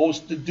were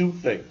supposed to do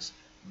things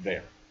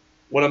there.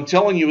 What I'm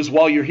telling you is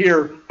while you're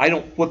here, I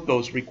don't put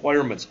those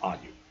requirements on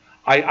you.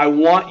 I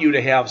want you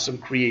to have some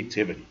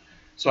creativity.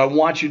 So I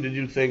want you to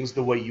do things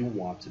the way you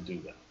want to do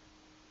them.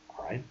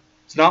 All right?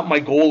 It's not my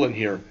goal in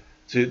here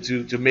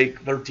to make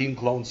 13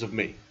 clones of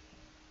me.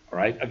 All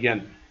right?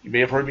 Again, you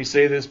may have heard me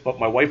say this, but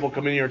my wife will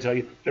come in here and tell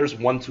you, there's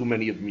one too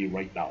many of me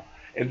right now.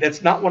 And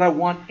that's not what I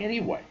want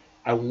anyway.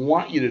 I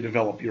want you to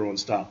develop your own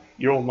style,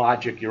 your own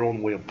logic, your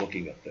own way of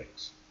looking at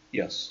things.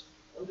 Yes?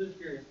 I'm just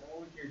curious, how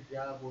would your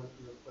job want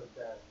you to put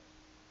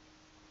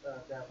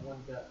that one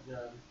job,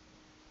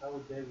 how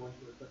would they want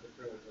you to put the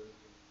trailer services?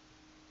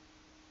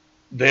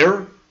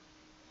 There,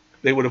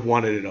 they would have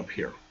wanted it up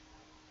here.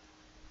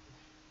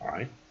 All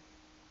right?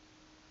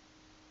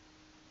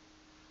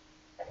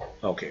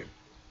 Okay.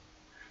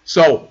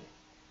 So,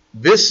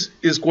 this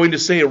is going to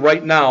say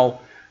right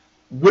now,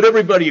 would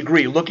everybody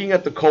agree, looking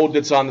at the code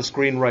that's on the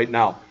screen right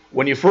now,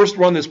 when you first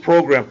run this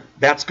program,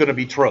 that's going to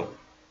be true.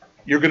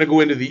 You're going to go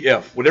into the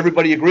if. Would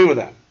everybody agree with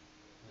that?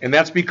 And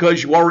that's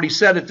because you already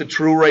set it to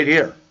true right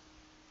here.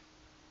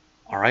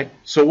 All right?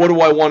 So what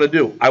do I want to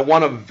do? I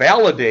want to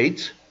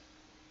validate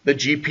the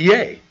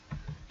GPA.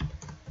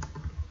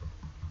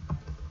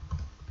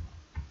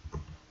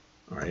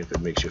 All right, if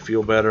it makes you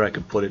feel better, I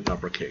can put it in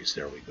uppercase.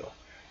 There we go.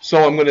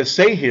 So I'm going to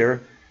say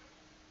here,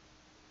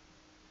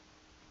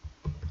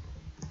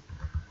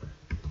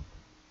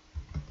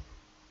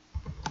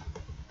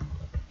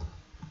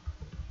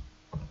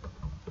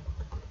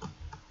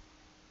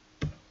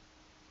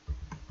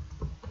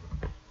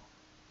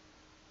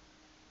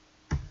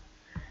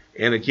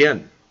 and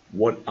again,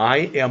 what I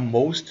am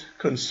most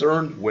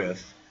concerned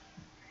with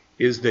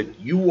is that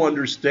you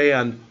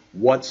understand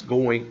what's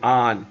going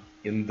on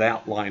in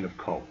that line of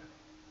code.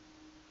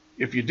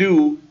 If you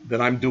do, then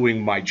I'm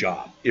doing my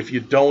job. If you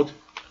don't,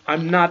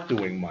 I'm not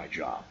doing my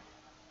job.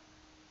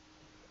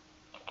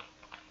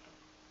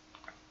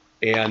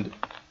 And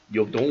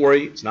don't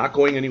worry, it's not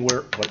going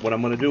anywhere, but what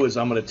I'm going to do is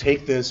I'm going to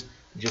take this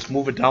and just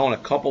move it down a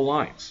couple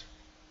lines.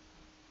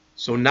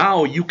 So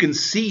now you can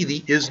see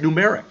the is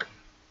numeric.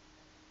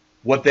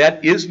 What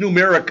that is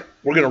numeric,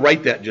 we're going to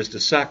write that in just a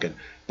second.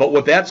 But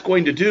what that's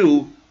going to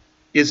do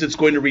is it's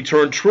going to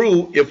return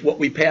true if what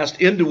we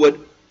passed into it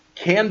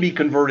can be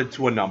converted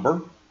to a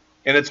number,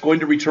 and it's going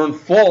to return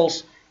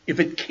false if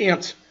it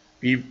can't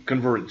be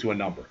converted to a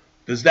number.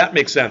 Does that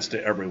make sense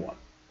to everyone?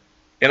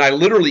 And I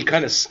literally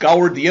kind of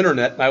scoured the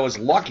internet, and I was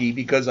lucky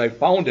because I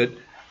found it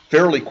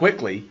fairly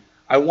quickly.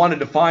 I wanted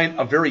to find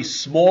a very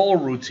small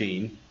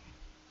routine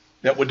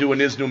that would do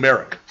an is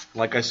numeric.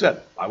 Like I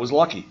said, I was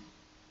lucky.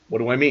 What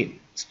do I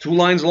mean? It's 2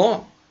 lines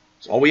long.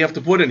 That's all we have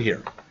to put in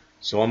here.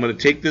 So I'm going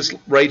to take this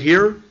right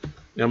here, and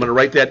I'm going to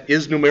write that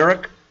is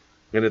numeric,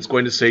 and it's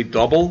going to say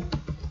double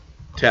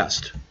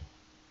test.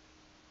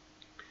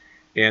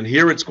 And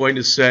here it's going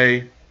to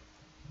say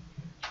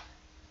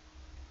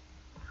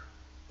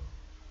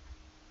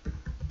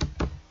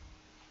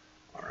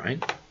all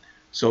right.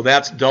 So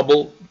that's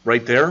double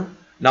right there.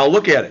 Now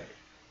look at it.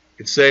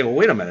 It's saying, well,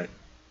 wait a minute.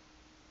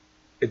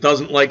 It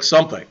doesn't like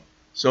something.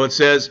 So it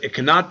says it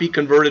cannot be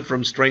converted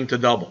from string to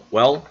double.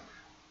 Well,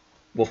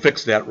 we'll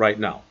fix that right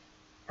now.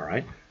 All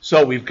right.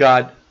 So we've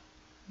got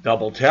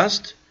double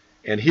test,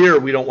 and here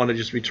we don't want to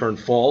just return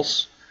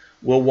false.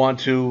 We'll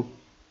want to,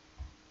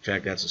 in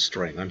fact, that's a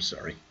string. I'm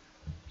sorry.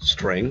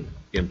 String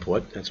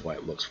input. That's why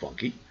it looks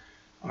funky.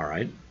 All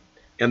right.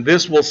 And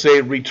this will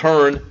say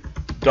return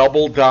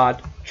double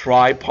dot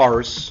try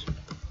parse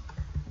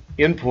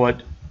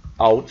input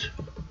out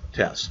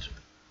test.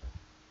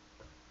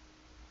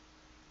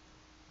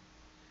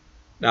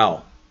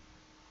 Now,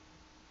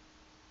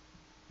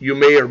 you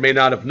may or may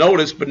not have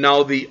noticed, but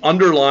now the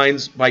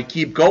underlines by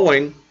keep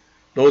going,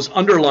 those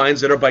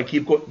underlines that are by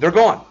keep going, they're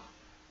gone.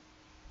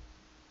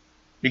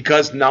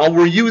 Because now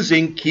we're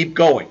using keep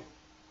going.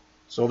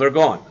 So they're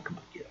gone. Come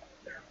on, get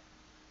out there.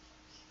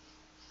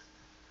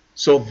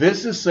 So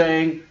this is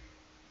saying,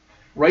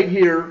 right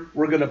here,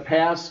 we're going to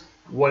pass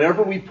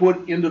whatever we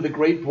put into the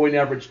grade point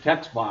average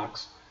text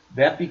box,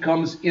 that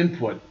becomes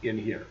input in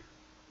here.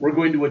 We're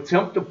going to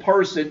attempt to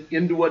parse it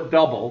into a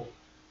double.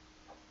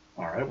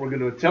 All right, we're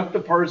going to attempt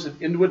to parse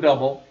it into a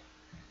double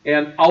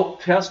and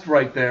out test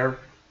right there.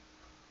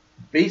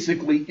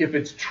 Basically, if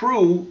it's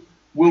true,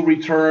 we'll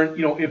return,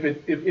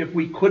 if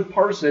we could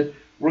parse it,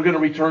 we're going to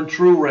return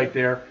true right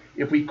there.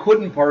 If we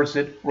couldn't parse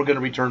it, we're going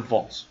to return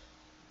false.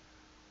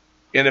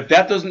 And if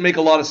that doesn't make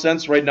a lot of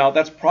sense right now,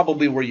 that's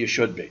probably where you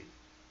should be.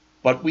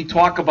 But we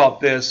talk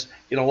about this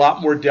in a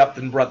lot more depth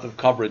and breadth of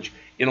coverage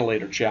in a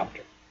later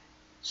chapter.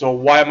 So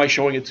why am I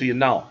showing it to you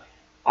now?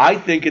 I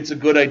think it's a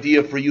good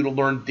idea for you to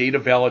learn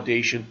data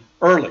validation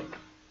early.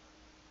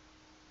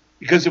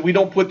 Because if we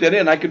don't put that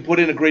in, I could put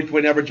in a grade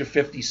point average of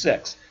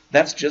 56.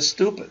 That's just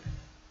stupid.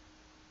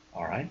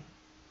 All right?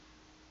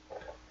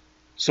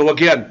 So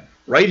again,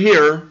 right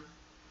here,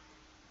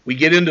 we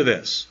get into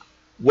this.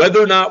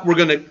 Whether or not we're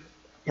going to,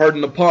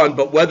 pardon the pun,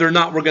 but whether or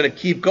not we're going to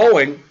keep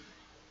going,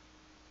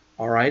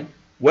 all right,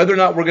 whether or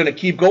not we're going to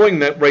keep going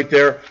that right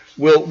there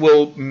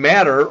will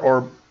matter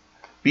or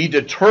be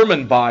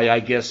determined by, I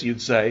guess you'd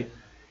say,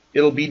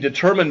 it'll be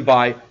determined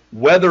by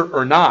whether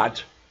or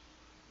not,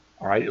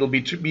 all right, it will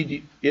be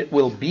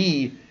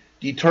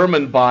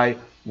determined by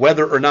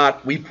whether or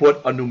not we put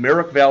a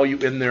numeric value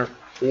in there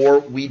or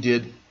we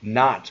did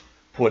not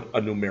put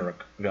a numeric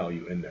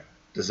value in there.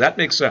 Does that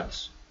make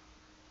sense?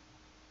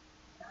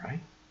 All right.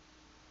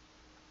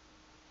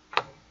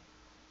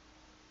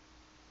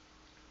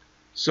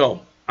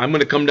 So I'm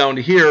going to come down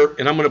to here,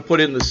 and I'm going to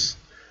put in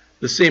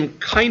the same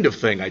kind of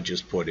thing I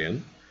just put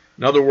in.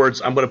 In other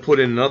words, I'm going to put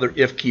in another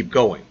if keep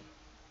going.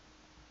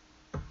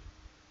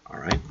 All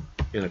right,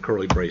 in a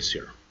curly brace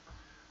here.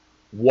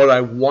 What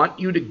I want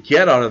you to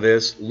get out of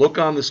this, look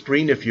on the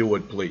screen if you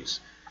would, please.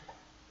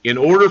 In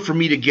order for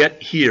me to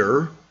get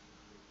here,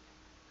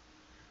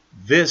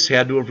 this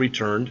had to have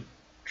returned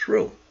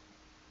true.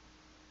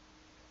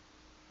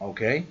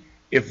 Okay?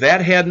 If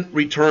that hadn't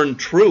returned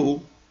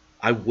true,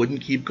 I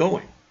wouldn't keep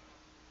going.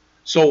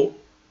 So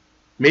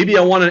maybe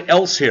I want an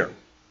else here.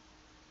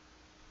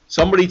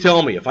 Somebody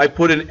tell me, if I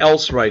put an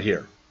else right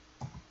here,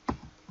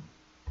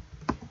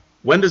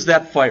 when does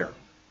that fire?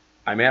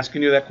 I'm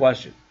asking you that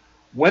question.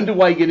 When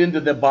do I get into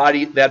the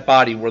body, that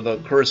body where the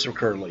cursor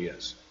currently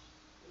is?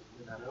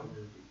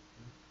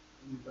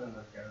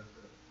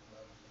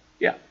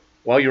 Yeah.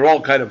 Well, you're all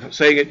kind of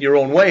saying it in your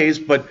own ways,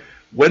 but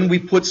when we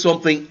put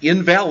something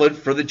invalid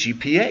for the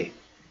GPA.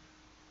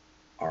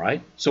 All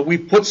right? So we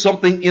put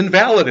something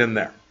invalid in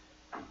there.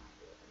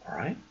 All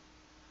right?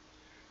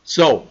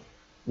 So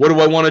what do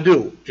I want to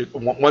do? Just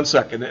 1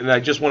 second, and I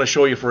just want to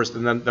show you first,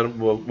 and then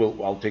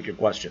I'll take your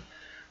question.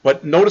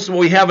 But notice what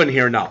we have in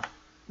here now.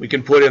 We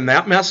can put in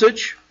that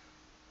message,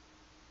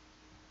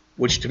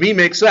 which to me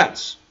makes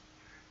sense.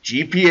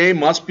 GPA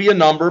must be a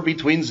number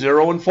between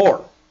 0 and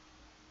 4.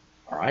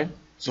 All right?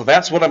 So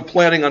that's what I'm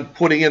planning on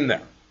putting in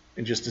there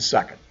in just a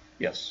second.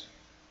 Yes?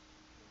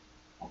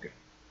 Okay.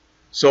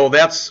 So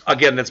that's,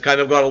 again, that's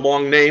kind of got a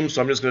long name,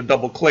 so I'm just going to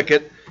double click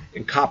it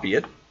and copy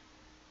it.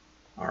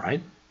 All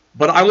right?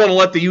 But I want to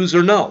let the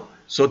user know.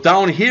 So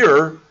down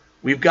here,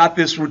 we've got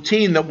this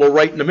routine that we'll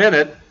write in a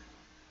minute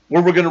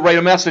where we're going to write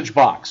a message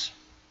box.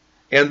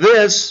 And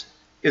this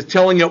is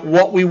telling it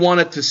what we want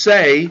it to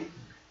say,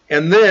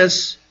 and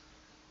this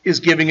is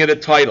giving it a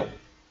title.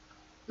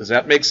 Does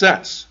that make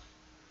sense?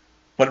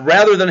 But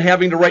rather than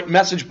having to write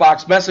message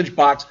box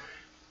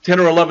 10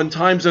 or 11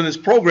 times in this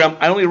program,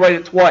 I only write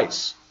it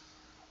twice.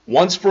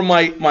 Once for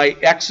my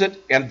exit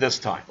and this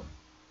time.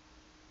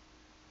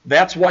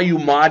 That's why you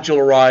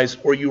modularize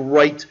or you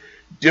write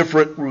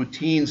different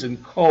routines in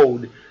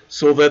code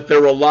so that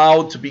they're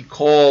allowed to be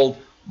called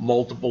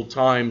multiple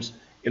times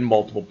in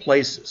multiple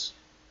places.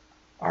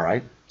 All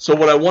right? So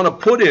what I want to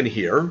put in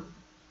here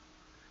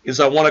is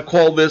I want to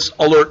call this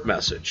alert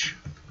message.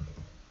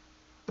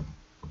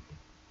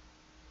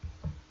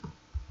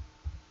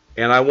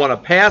 And I want to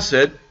pass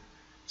it,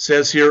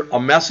 says here, a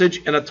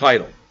message and a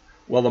title.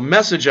 Well, the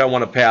message I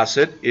want to pass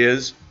it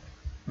is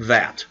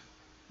that.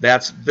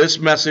 That's this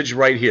message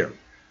right here.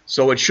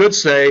 So it should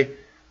say,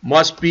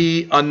 must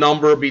be a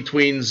number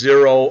between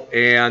 0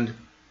 and,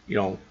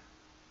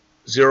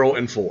 0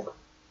 and 4.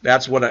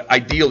 That's what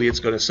ideally it's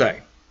going to say.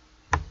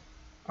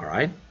 All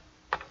right?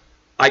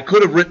 I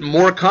could have written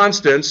more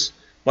constants,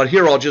 but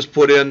here I'll just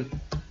put in,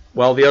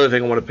 well, the other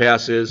thing I want to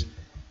pass is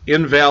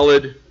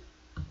invalid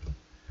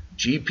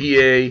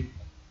GPA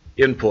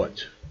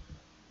input.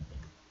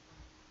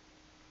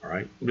 All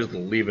right? I'm just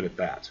going to leave it at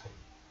that.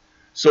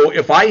 So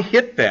if I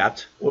hit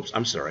that, whoops,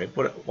 I'm sorry,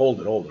 hold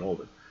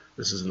it.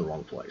 This is in the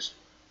wrong place.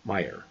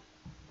 My error.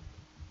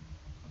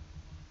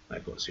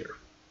 That goes here.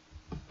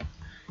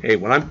 Hey,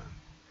 when I'm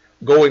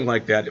going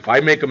like that, if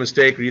I make a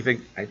mistake or you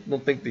think, I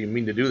don't think that you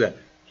mean to do that,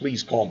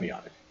 please call me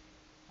on it.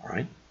 All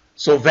right?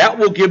 So that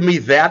will give me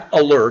that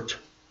alert,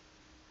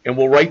 and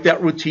we'll write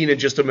that routine in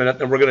just a minute,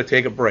 and we're going to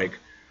take a break.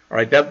 All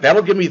right?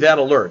 That'll give me that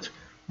alert.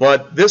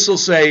 But this will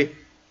say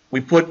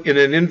we put in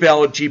an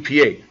invalid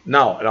GPA.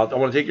 Now, and I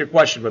want to take your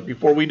question, but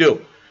before we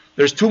do,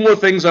 there's 2 more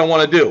things I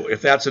want to do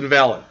if that's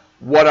invalid.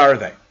 What are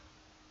they?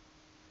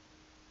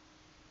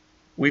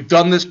 We've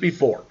done this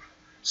before.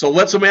 So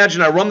let's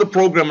imagine I run the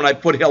program and I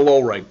put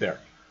hello right there.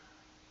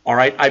 All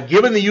right, I've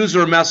given the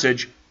user a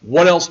message.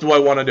 What else do I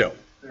want to do?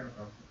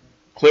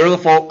 Clear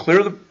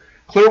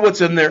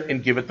what's in there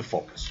and give it the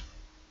focus.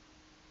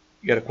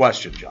 You got a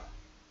question, John?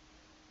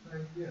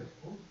 Yes.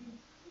 Won't this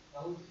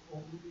else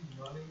only be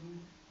running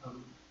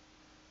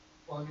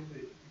long as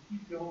they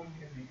keep going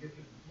and they get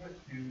to the test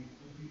to be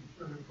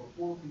determined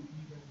before we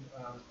even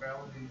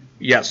validate it?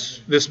 Yes,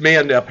 this may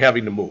end up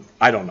having to move.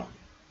 I don't know.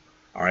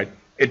 All right,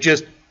 it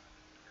just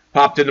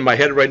popped into my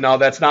head right now.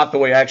 That's not the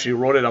way I actually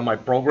wrote it on my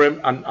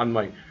program, on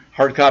my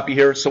hard copy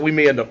here, so we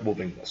may end up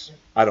moving this.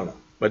 I don't know.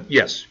 But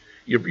yes,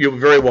 you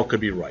very well could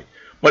be right.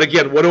 But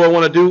again, what do I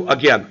want to do?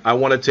 Again, I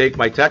want to take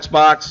my text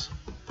box,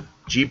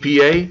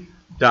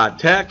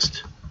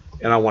 GPA.text,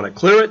 and I want to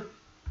clear it.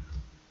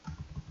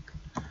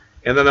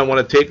 And then I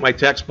want to take my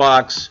text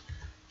box,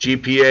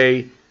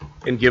 GPA,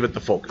 and give it the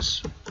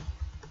focus.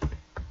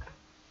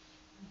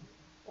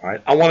 All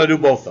right, I want to do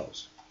both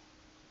those.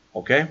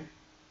 Okay?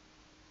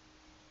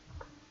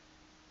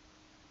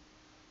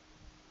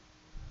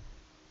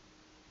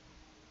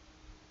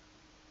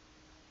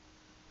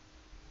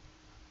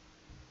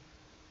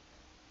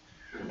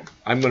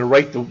 I'm going to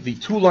write the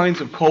 2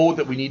 lines of code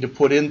that we need to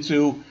put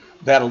into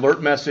that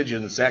alert message,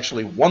 and it's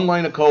actually one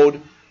line of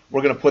code.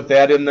 We're going to put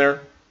that in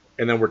there,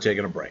 and then we're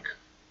taking a break.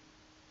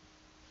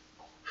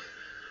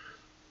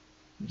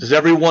 Does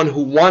everyone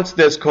who wants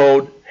this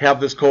code have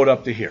this code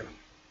up to here?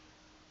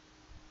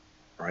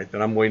 All right,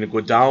 then I'm going to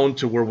go down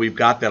to where we've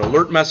got that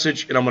alert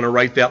message, and I'm going to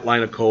write that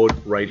line of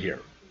code right here,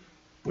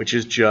 which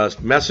is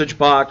just message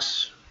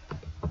box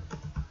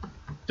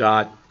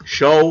dot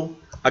show.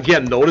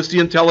 Again, notice the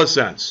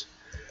IntelliSense.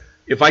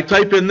 If I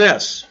type in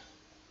this,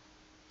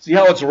 see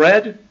how it's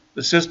red?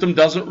 The system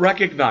doesn't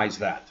recognize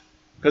that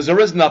because there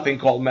is nothing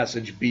called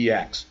message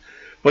BX.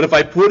 But if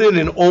I put in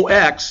an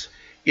OX,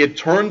 it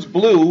turns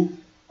blue,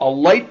 a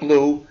light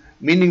blue,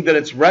 meaning that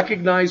it's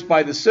recognized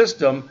by the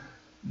system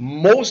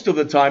most of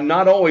the time,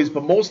 not always,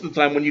 but most of the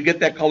time when you get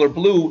that color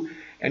blue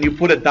and you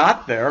put a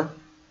dot there,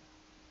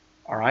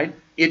 all right,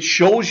 it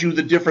shows you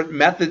the different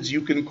methods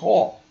you can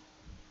call.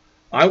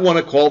 I want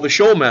to call the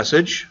show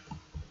message.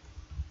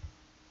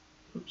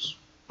 Oops.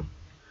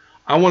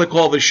 I want to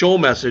call the show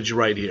message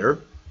right here.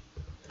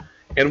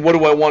 And what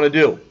do I want to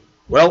do?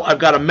 Well, I've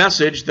got a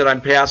message that I'm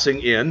passing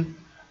in.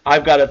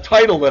 I've got a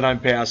title that I'm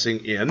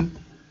passing in.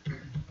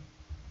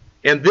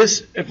 And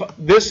this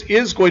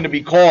is going to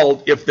be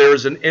called if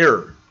there's an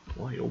error.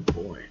 Boy, oh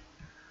boy.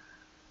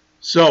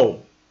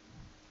 So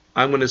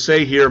I'm going to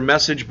say here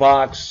message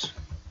box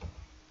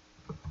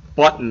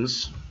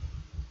buttons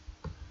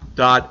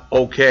dot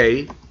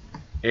OK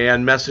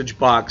and message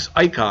box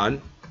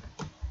icon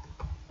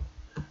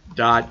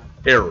dot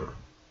error.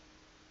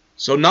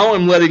 So now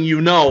I'm letting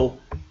you know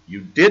you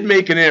did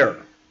make an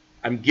error.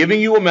 I'm giving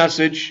you a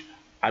message.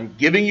 I'm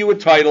giving you a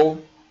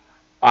title.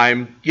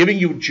 I'm giving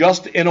you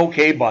just an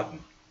OK button.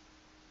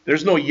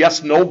 There's no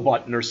yes, no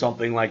button or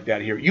something like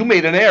that here. You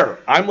made an error.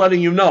 I'm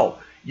letting you know.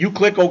 You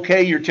click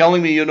OK, you're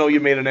telling me you know you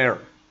made an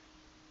error.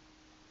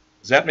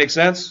 Does that make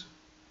sense?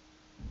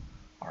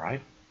 All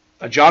right.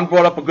 John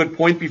brought up a good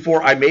point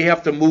before. I may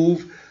have to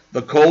move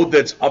the code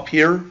that's up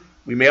here.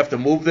 We may have to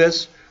move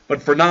this.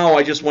 But for now,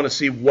 I just want to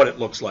see what it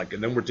looks like,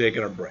 and then we're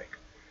taking our break.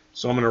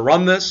 So I'm going to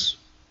run this,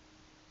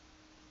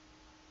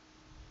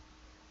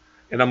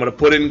 and I'm going to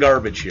put in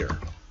garbage here.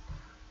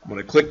 I'm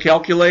going to click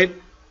calculate,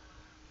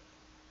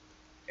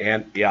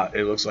 and yeah,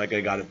 it looks like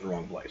I got it in the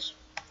wrong place.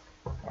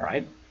 All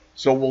right.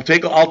 So I'll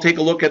take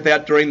a look at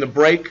that during the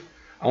break.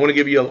 I want to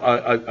give you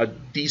a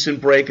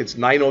decent break. It's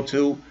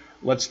 9:02.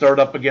 Let's start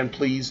up again,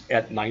 please,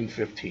 at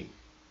 9:15.